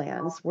health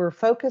plans, we're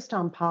focused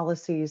on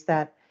policies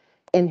that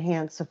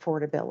enhance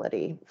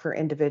affordability for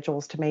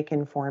individuals to make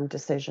informed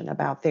decisions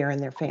about their and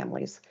their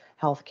families'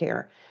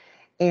 healthcare.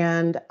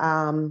 And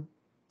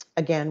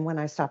again, when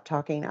I stop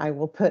talking, I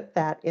will put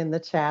that in the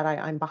chat.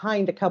 I'm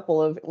behind a couple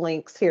of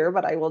links here,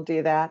 but I will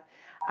do that.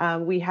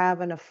 We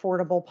have an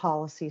affordable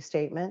policy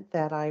statement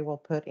that I will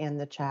put in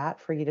the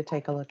chat for you to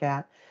take a look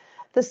at.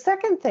 The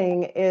second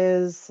thing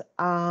is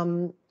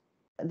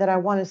that I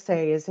want to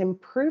say is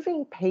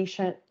improving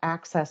patient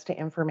access to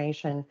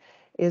information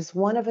is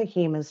one of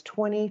AHIMA's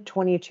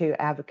 2022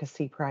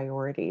 advocacy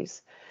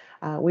priorities.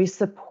 We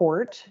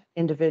support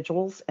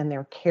individuals and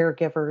their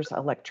caregivers'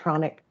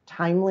 electronic,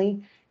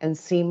 timely, and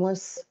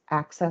seamless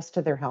access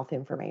to their health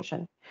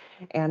information.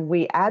 And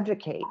we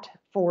advocate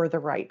for the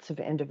rights of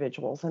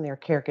individuals and their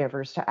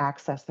caregivers to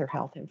access their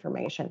health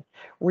information,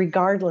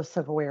 regardless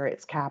of where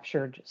it's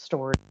captured,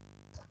 stored.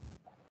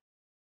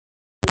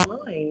 In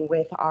line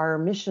with our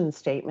mission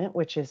statement,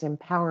 which is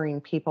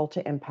empowering people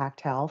to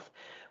impact health,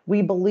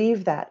 we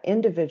believe that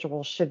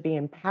individuals should be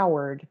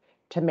empowered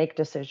to make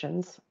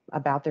decisions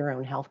about their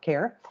own health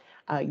care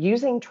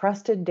using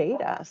trusted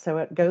data. So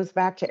it goes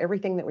back to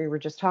everything that we were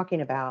just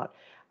talking about,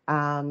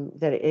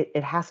 that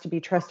it has to be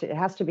trusted. It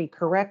has to be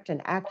correct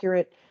and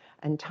accurate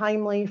and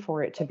timely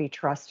for it to be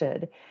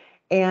trusted.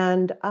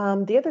 And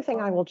the other thing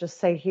I will just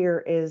say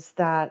here is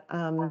that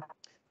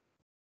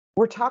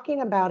we're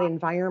talking about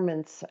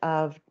environments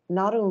of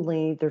not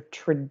only the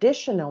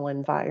traditional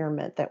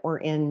environment that we're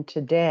in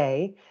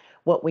today,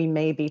 what we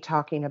may be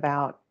talking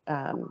about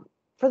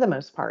for the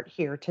most part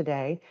here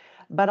today,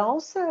 but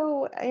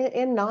also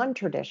in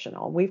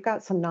non-traditional. We've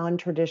got some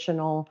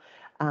non-traditional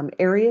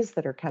areas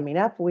that are coming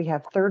up. We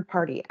have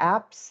third-party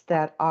apps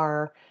that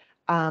are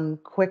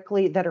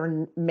quickly that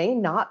may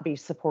not be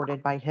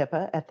supported by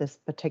HIPAA at this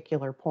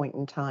particular point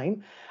in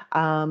time,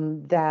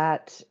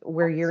 that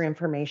where your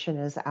information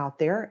is out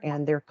there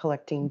and they're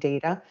collecting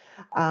data.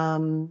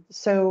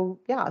 So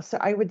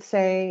I would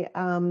say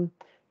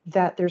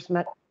that there's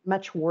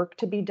much work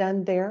to be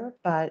done there,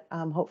 but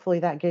hopefully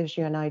that gives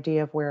you an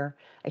idea of where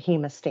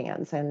AHIMA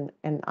stands. And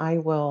I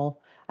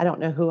don't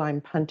know who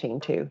I'm punting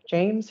to,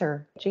 James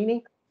or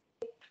Jeannie?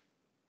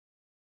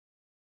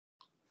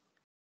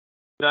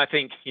 No, I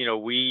think,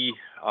 we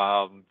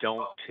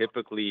don't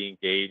typically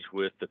engage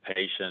with the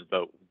patient,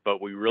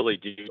 but we really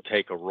do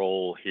take a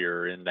role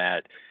here in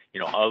that,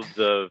 of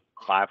the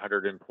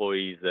 500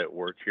 employees that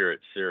work here at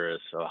CERiS,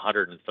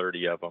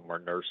 130 of them are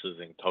nurses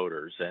and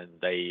coders, and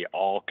they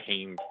all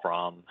came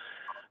from,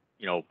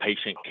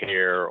 patient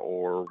care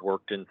or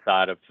worked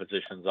inside a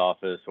physician's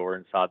office or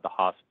inside the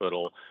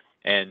hospital.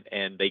 And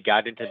they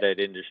got into that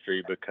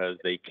industry because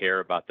they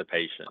care about the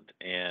patient.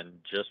 And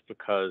just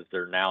because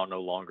they're now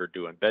no longer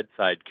doing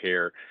bedside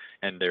care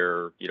and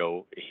they're,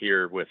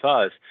 here with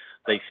us,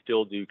 they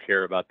still do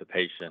care about the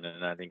patient.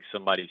 And I think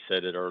somebody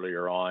said it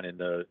earlier on in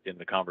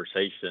the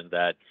conversation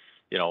that,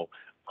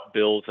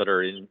 bills that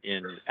are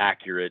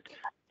inaccurate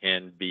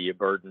can be a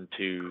burden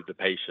to the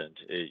patient.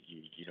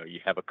 You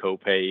have a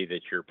copay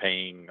that you're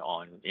paying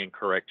on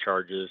incorrect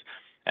charges,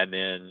 and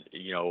then,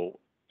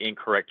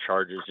 incorrect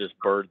charges just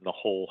burden the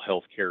whole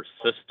healthcare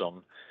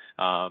system,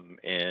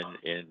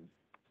 and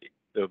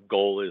the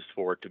goal is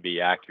for it to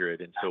be accurate.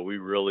 And so we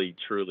really,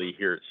 truly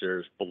here at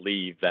CERiS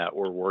believe that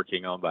we're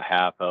working on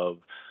behalf of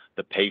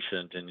the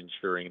patient and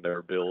ensuring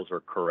their bills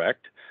are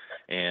correct.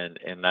 And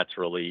that's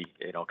really,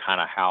 kind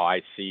of how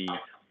I see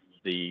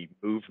the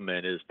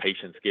movement is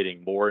patients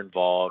getting more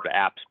involved,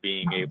 apps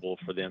being able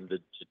for them to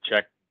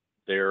check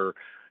their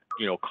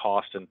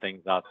cost and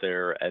things out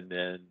there, and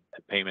then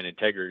the payment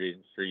integrity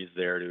industry is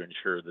there to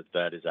ensure that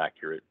that is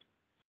accurate.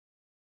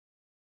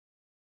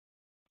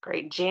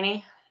 Great.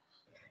 Jeannie?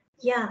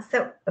 Yeah,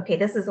 so, okay,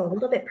 this is a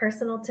little bit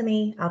personal to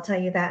me. I'll tell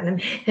you that in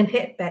a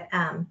minute,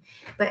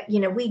 but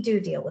we do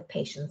deal with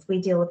patients.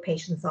 We deal with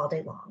patients all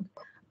day long.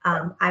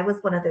 I was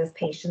one of those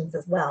patients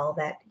as well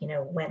that,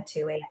 went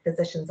to a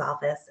physician's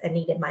office and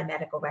needed my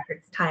medical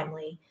records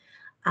timely.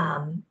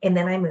 And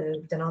then I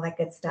moved and all that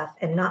good stuff,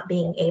 and not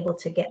being able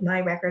to get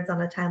my records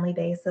on a timely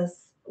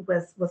basis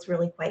was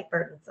really quite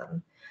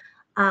burdensome.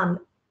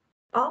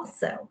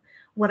 Also,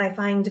 what I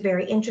find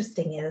very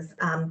interesting is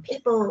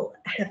people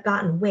have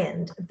gotten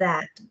wind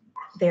that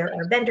there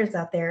are vendors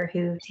out there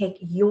who take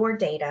your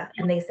data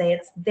and they say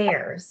it's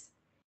theirs,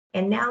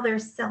 and now they're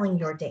selling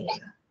your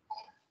data.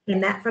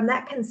 And that, from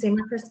that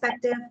consumer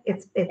perspective,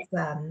 it's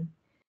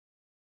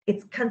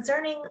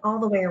concerning all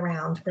the way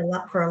around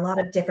for a lot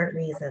of different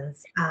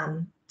reasons.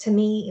 To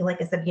me,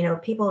 like I said,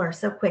 people are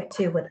so quick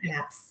too with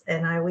apps,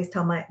 and I always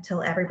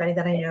tell everybody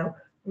that I know,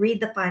 read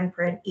the fine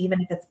print, even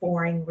if it's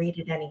boring, read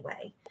it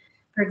anyway.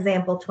 For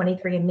example,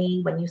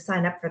 23andMe, when you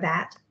sign up for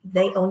that,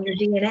 they own your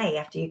DNA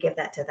after you give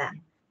that to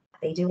them.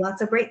 They do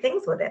lots of great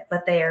things with it,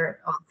 but they are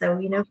also,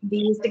 can be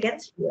used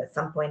against you at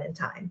some point in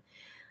time.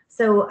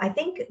 So I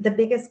think the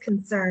biggest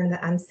concern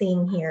that I'm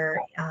seeing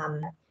here,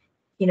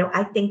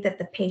 I think that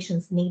the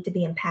patients need to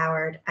be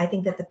empowered. I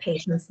think that the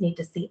patients need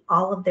to see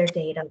all of their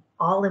data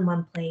all in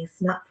one place,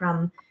 not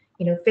from,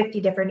 50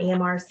 different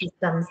EMR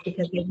systems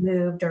because they've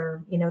moved,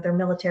 or, they're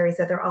military,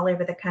 so they're all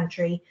over the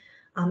country.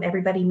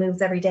 Everybody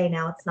moves every day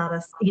now. It's not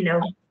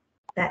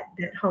that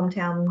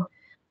hometown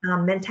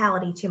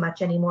mentality too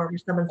much anymore, where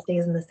someone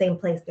stays in the same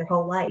place their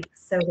whole life.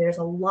 So there's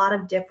a lot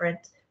of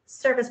different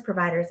service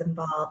providers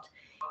involved.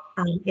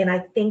 And I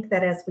think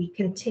that as we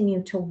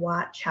continue to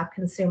watch how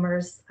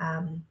consumers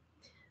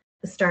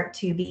start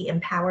to be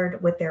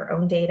empowered with their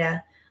own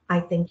data, I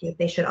think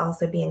they should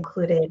also be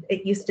included.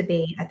 It used to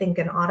be, I think,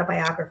 an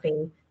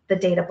autobiography, the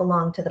data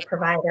belonged to the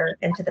provider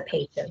and to the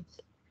patient.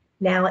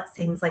 Now it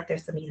seems like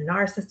there's some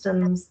ENR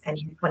systems and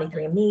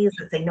 23andMe's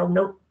that say,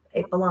 no,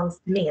 it belongs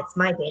to me. It's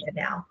my data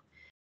now.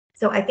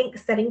 So I think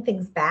setting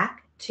things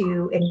back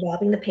to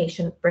involving the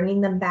patient, bringing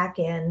them back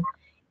in,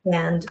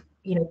 and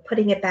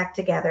putting it back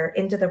together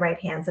into the right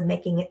hands and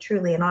making it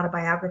truly an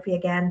autobiography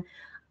again,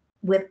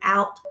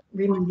 without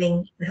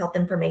removing the health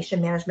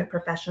information management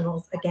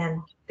professionals.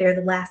 Again, they're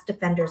the last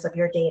defenders of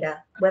your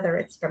data, whether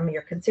it's from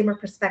your consumer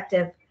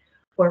perspective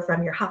or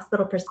from your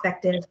hospital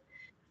perspective.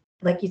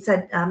 Like you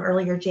said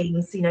earlier,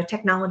 James,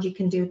 technology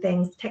can do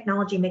things.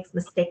 Technology makes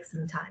mistakes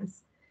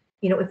sometimes.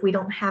 If we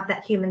don't have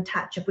that human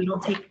touch, if we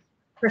don't take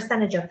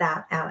percentage of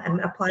that out and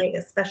apply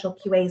a special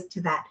QAs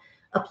to that,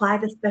 apply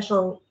the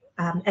special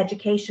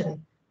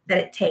education that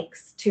it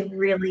takes to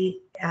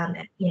really,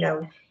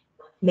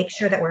 make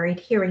sure that we're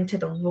adhering to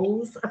the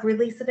rules of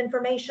release of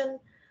information.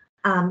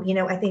 I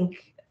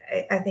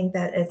think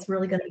that it's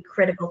really going to be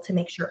critical to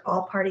make sure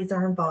all parties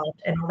are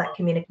involved and all that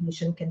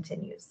communication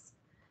continues.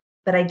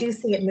 But I do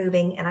see it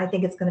moving, and I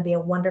think it's going to be a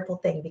wonderful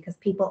thing because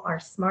people are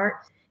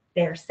smart,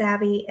 they're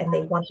savvy, and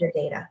they want their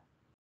data.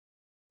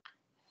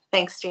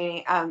 Thanks,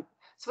 Jeannie.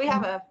 So we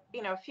have a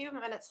few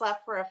minutes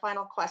left for a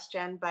final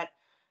question, but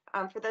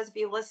For those of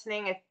you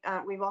listening, if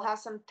we will have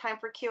some time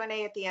for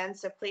Q&A at the end,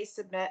 so please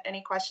submit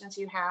any questions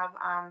you have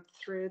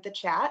through the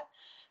chat.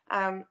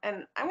 And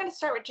I'm going to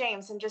start with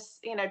James, and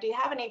just, do you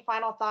have any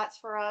final thoughts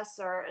for us,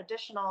 or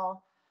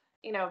additional,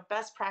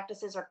 best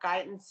practices or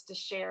guidance to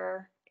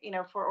share,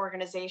 for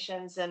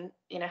organizations, and,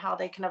 how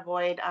they can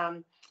avoid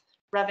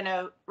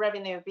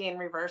revenue being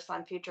reversed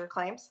on future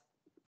claims?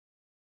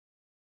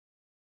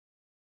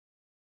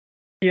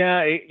 Yeah,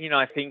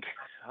 I think,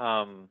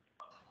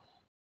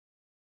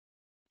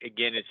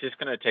 again, it's just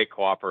going to take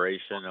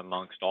cooperation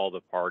amongst all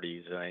the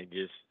parties.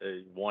 Just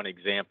one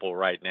example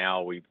right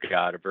now, we've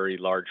got a very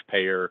large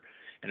payer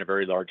and a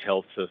very large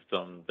health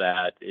system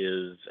that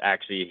is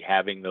actually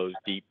having those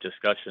deep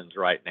discussions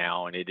right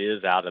now, and it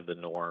is out of the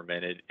norm.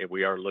 And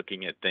we are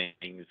looking at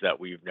things that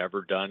we've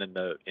never done in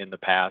the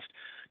past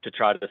to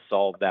try to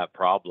solve that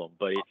problem.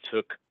 But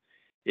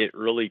it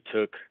really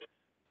took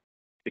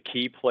the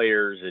key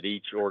players at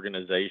each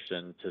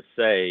organization to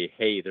say,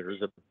 hey,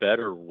 there's a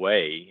better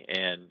way.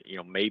 And,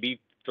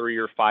 maybe 3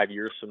 or 5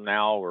 years from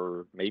now,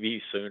 or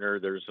maybe sooner,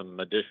 there's some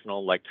additional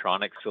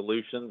electronic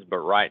solutions. But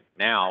right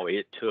now,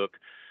 it took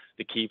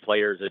the key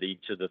players at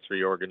each of the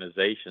 3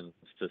 organizations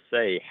to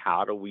say,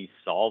 how do we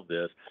solve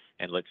this?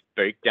 And let's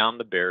break down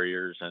the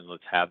barriers, and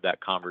let's have that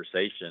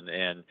conversation.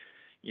 And,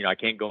 I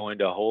can't go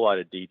into a whole lot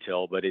of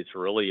detail, but it's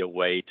really a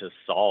way to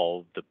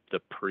solve the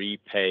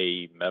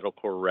prepay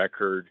medical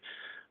record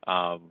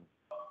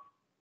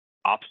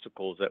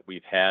obstacles that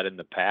we've had in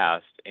the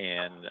past.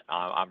 And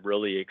I'm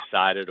really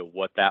excited of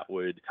what that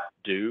would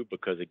do,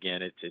 because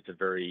again, it's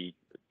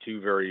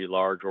two very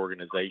large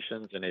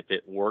organizations, and if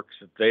it works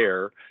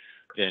there,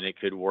 then it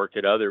could work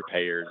at other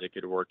payers, it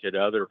could work at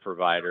other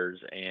providers,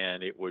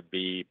 and it would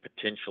be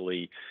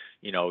potentially,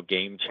 a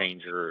game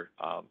changer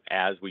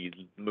as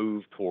we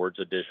move towards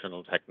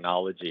additional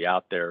technology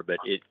out there. But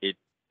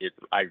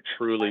I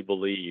truly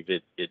believe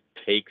it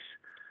takes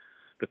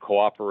the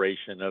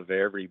cooperation of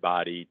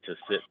everybody to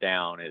sit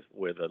down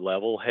with a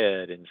level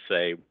head and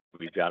say,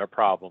 we've got a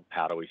problem,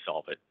 how do we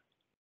solve it?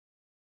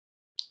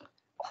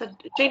 So,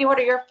 Jeannie, what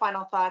are your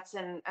final thoughts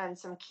and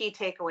some key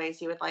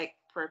takeaways you would like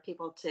for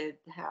people to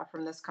have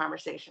from this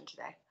conversation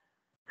today?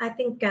 I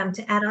think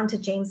to add on to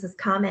James's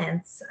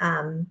comments,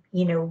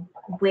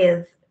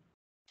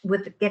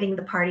 with getting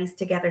the parties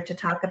together to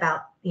talk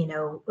about,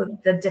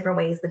 the different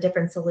ways, the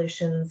different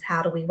solutions,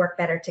 how do we work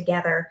better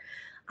together?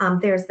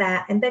 There's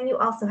that. And then you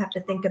also have to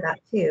think about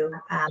too,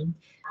 and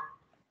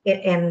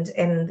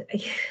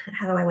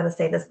how do I want to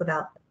say this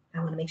I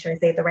want to make sure I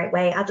say it the right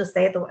way. I'll just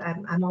say it.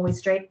 I'm always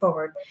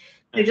straightforward.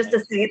 So just to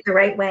say it the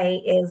right way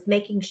is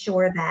making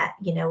sure that,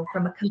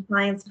 from a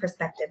compliance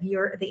perspective,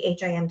 you're the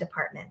HIM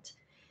department,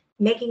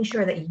 making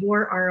sure that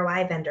your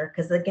ROI vendor,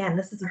 because again,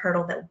 this is a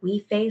hurdle that we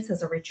face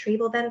as a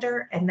retrieval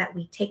vendor, and that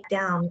we take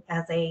down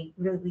as a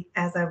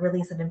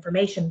release of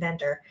information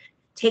vendor,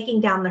 taking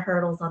down the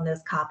hurdles on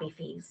those copy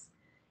fees.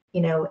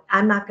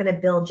 I'm not going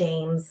to bill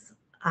James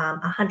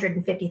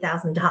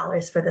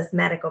 $150,000 for this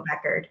medical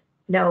record.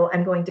 No,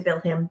 I'm going to bill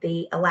him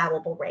the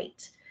allowable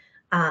rate.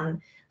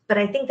 But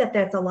I think that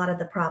that's a lot of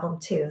the problem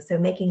too. So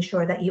making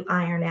sure that you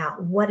iron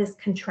out what is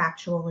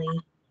contractually,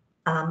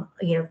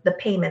 the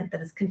payment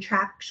that is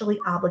contractually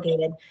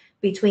obligated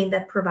between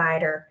the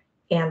provider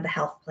and the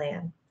health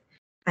plan.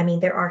 I mean,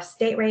 there are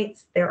state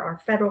rates, there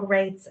are federal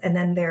rates, and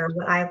then there are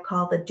what I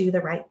call the do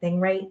the right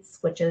thing rates,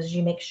 which is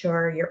you make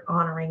sure you're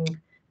honoring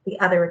the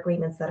other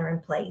agreements that are in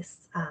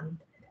place.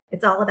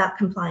 It's all about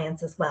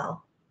compliance as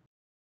well.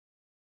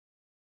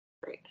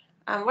 Great.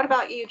 What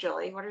about you,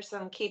 Julie? What are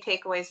some key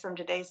takeaways from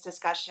today's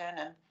discussion,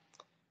 and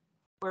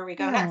where we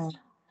go next?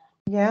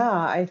 Yeah,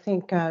 I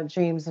think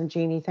James and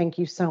Jeannie, thank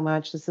you so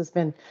much. This has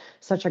been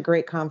such a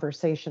great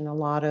conversation. A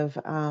lot of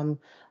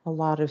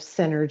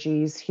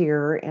synergies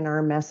here in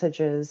our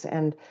messages,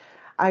 and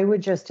I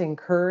would just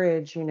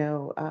encourage,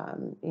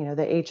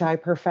 the HI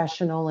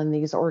professional in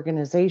these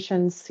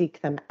organizations,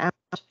 seek them out,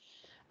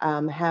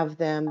 have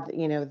them.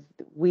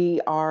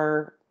 We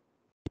are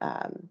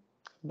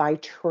by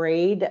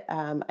trade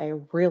a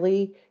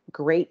really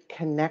great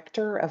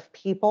connector of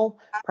people,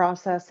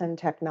 process, and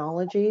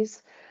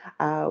technologies.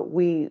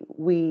 We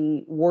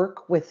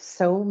work with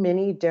so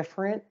many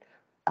different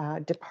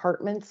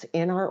departments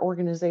in our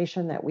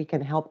organization that we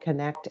can help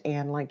connect.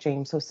 And like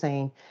James was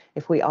saying,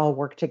 if we all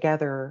work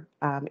together,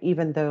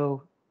 even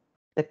though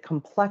the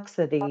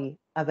complexity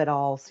of it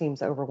all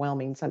seems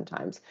overwhelming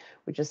sometimes,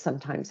 we just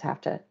sometimes have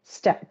to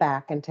step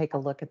back and take a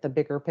look at the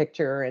bigger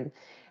picture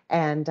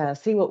and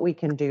see what we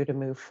can do to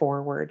move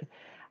forward.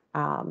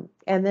 And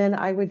then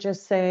I would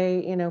just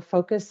say,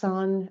 focus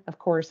on, of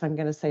course, I'm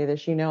going to say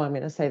this, I'm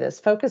going to say this,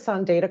 focus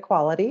on data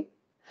quality.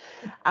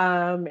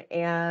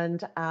 And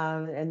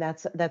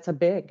that's a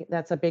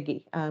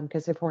biggie,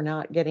 because if we're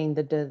not getting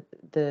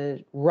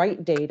the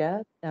right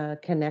data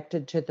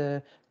connected to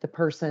the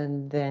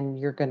person, then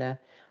you're going to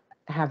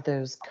have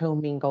those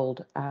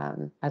commingled.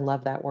 I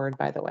love that word,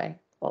 by the way.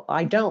 Well,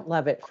 I don't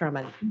love it from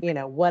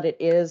what it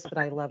is, but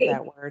I love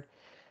that word,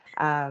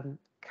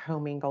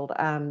 commingled.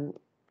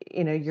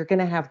 you're going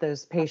to have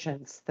those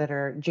patients that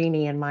are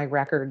Jeannie and my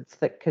records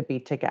that could be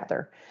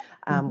together,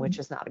 which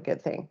is not a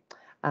good thing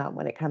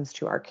when it comes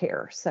to our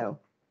care. So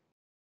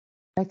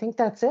I think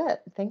that's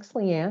it. Thanks,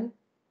 Leanne.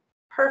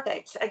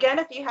 Perfect. Again,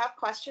 if you have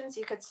questions,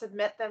 you could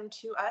submit them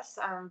to us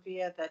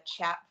via the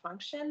chat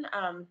function.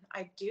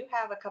 I do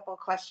have a couple of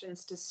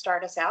questions to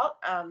start us out.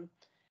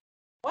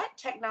 What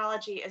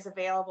technology is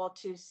available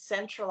to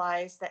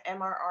centralize the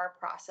MRR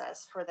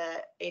process for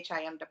the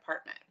HIM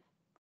department?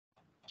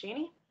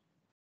 Jeannie?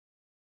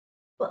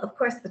 Well, of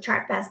course, the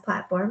ChartFast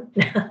platform.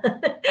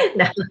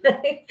 No,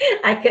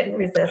 I couldn't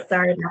resist.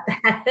 Sorry about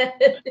that.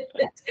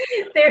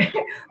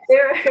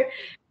 there are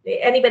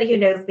anybody who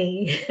knows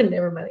me,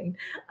 never mind.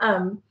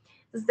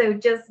 So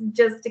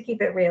just to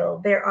keep it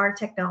real, there are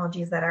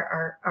technologies that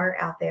are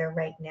out there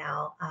right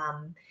now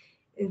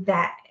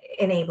that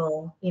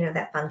enable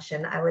that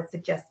function. I would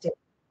suggest it.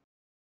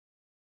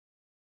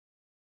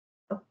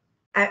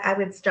 I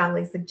would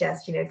strongly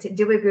suggest, to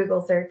do a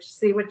Google search,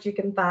 see what you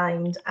can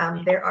find.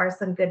 There are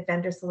some good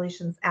vendor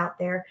solutions out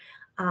there,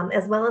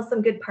 as well as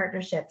some good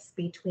partnerships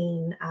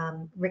between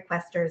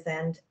requesters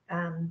and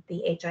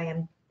the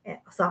HIM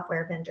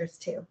software vendors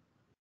too.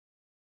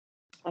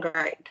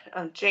 Great.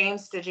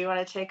 James, did you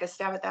want to take a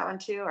stab at that one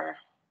too, or?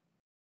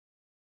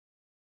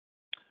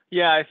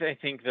 Yeah, I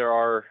think there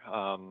are,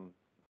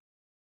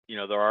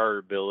 there are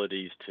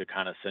abilities to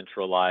kind of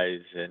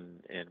centralize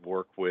and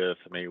work with.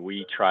 I mean,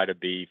 we try to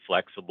be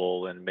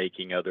flexible in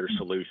making other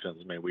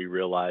solutions. I mean, we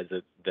realize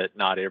that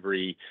not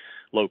every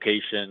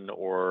location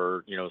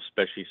or,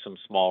 especially some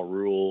small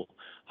rural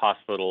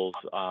hospitals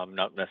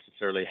not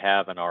necessarily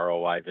have an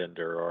ROI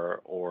vendor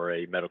or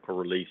a medical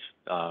release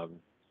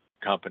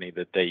company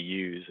that they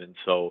use. And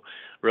so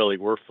really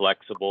we're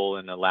flexible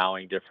in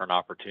allowing different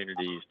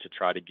opportunities to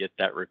try to get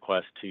that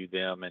request to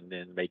them and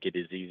then make it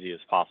as easy as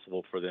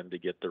possible for them to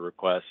get the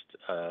requested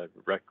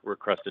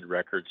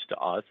records to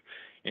us.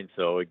 And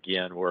so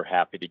again, we're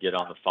happy to get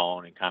on the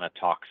phone and kind of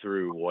talk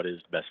through what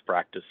is best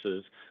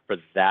practices for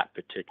that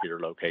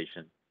particular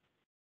location.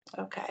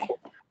 Okay.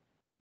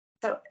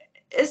 So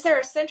is there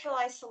a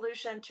centralized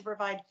solution to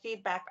provide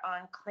feedback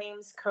on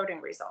claims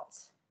coding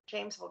results?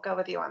 James, we'll go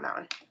with you on that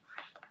one.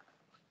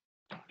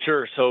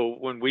 Sure. So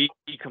when we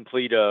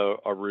complete a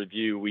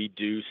review, we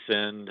do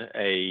send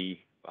the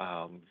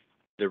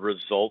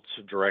results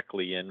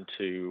directly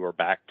into or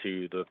back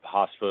to the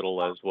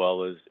hospital as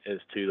well as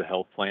to the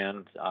health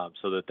plan,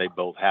 so that they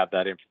both have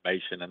that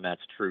information, and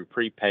that's true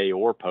prepay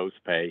or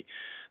postpay.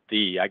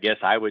 I guess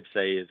I would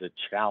say is a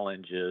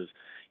challenge is,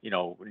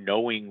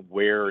 knowing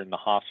where in the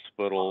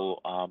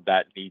hospital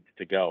that needs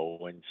to go.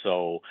 And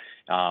so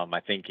I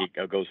think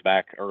it goes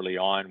back early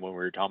on when we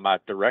were talking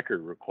about the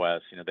record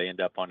requests. They end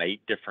up on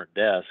 8 different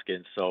desks.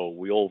 And so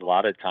a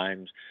lot of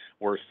times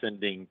we're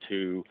sending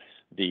to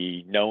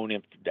the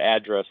known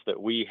address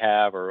that we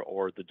have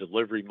or the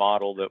delivery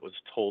model that was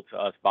told to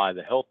us by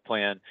the health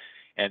plan.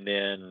 And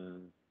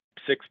then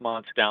 6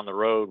 months down the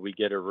road, we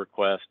get a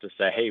request to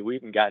say, hey, we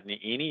haven't gotten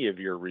any of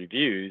your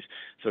reviews.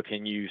 So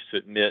can you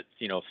submit,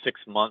 6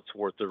 months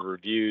worth of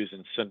reviews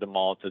and send them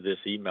all to this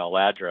email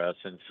address?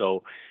 And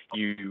so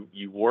you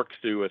work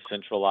through a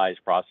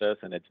centralized process,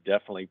 and it's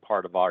definitely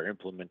part of our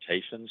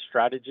implementation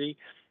strategy.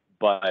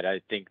 But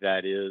I think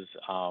that is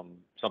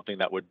something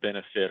that would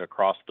benefit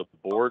across the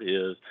board,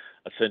 is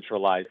a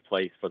centralized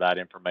place for that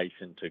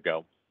information to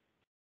go.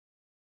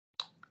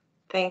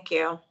 Thank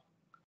you.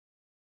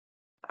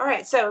 All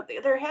right, so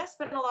there has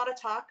been a lot of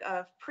talk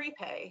of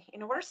prepay.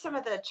 What are some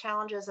of the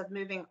challenges of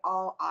moving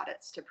all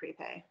audits to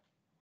prepay?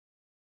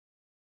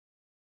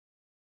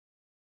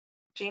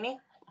 Jeannie?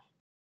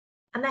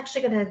 I'm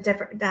actually going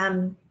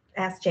to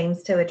ask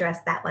James to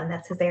address that one.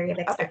 That's his area of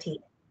expertise.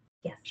 Okay.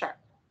 Yes. Sure.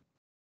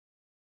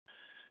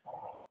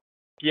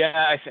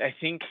 Yeah, I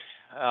think,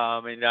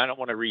 and I don't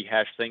want to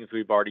rehash things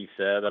we've already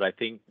said, but I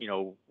think,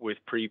 with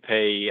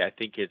prepay, I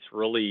think it's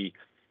really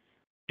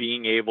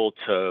being able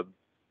to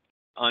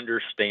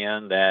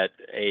understand that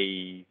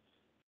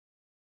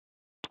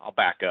I'll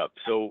back up.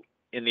 So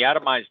in the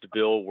itemized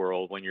bill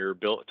world, when you're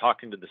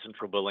talking to the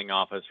central billing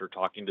office or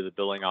talking to the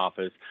billing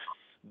office,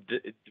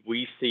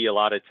 we see a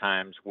lot of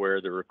times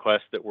where the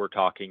request that we're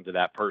talking to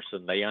that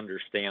person, they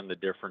understand the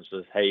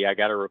differences. Hey, I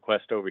got a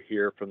request over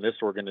here from this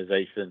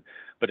organization,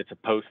 but it's a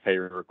post-pay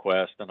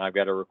request, and I've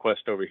got a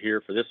request over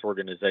here for this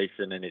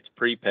organization, and it's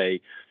prepay.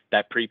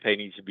 That prepay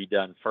needs to be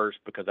done first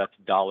because that's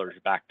dollars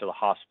back to the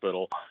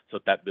hospital so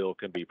that bill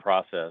can be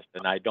processed.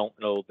 And I don't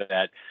know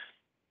that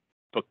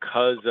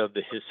because of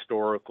the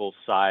historical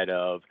side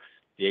of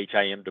the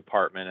HIM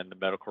department and the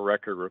medical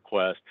record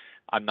request,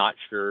 I'm not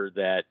sure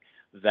that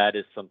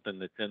is something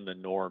that's in the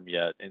norm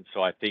yet. And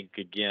so I think,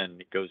 again,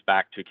 it goes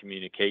back to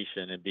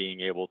communication and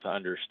being able to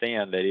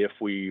understand that if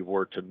we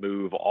were to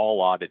move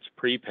all audits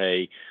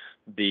prepay,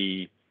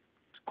 the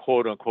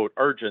quote unquote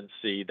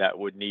urgency that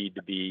would need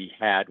to be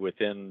had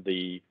within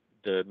the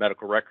the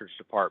medical records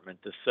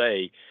department to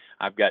say,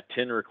 I've got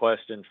 10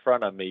 requests in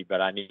front of me,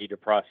 but I need to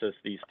process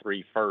these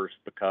 3 first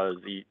because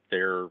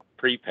they're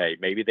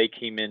prepaid. Maybe they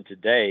came in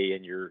today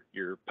and your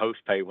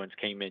post-pay ones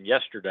came in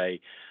yesterday,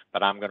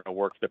 but I'm going to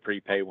work the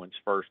prepaid ones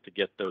first to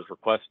get those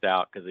requests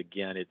out, because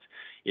again,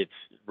 it's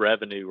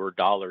revenue or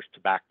dollars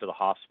back to the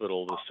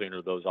hospital the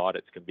sooner those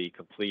audits can be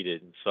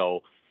completed. And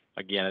so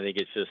again, I think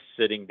it's just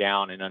sitting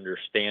down and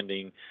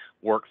understanding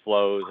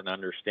workflows and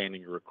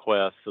understanding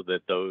requests so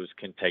that those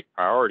can take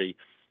priority,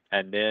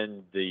 and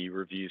then the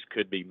reviews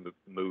could be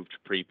moved to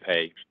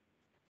prepay.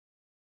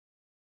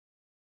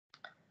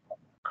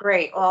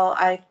 Great. Well,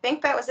 I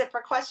think that was it for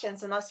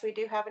questions. Unless we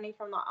do have any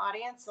from the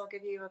audience, I'll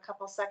give you a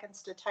couple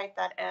seconds to type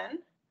that in.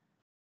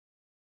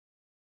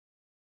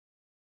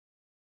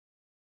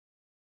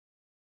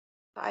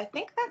 I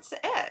think that's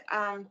it.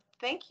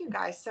 Thank you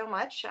guys so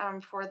much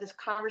for this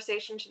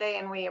conversation today,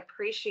 and we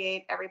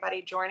appreciate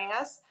everybody joining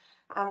us.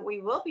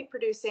 We will be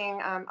producing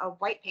a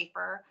white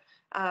paper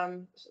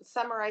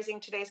summarizing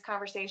today's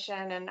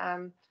conversation,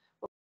 and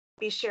we'll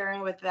be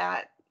sharing with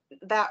that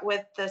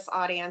with this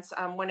audience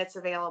when it's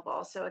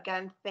available. So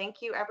again,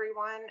 thank you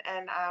everyone,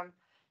 and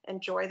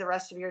enjoy the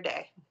rest of your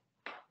day.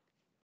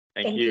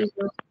 Thank you.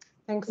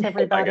 Thanks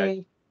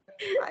everybody.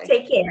 Bye.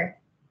 Take care.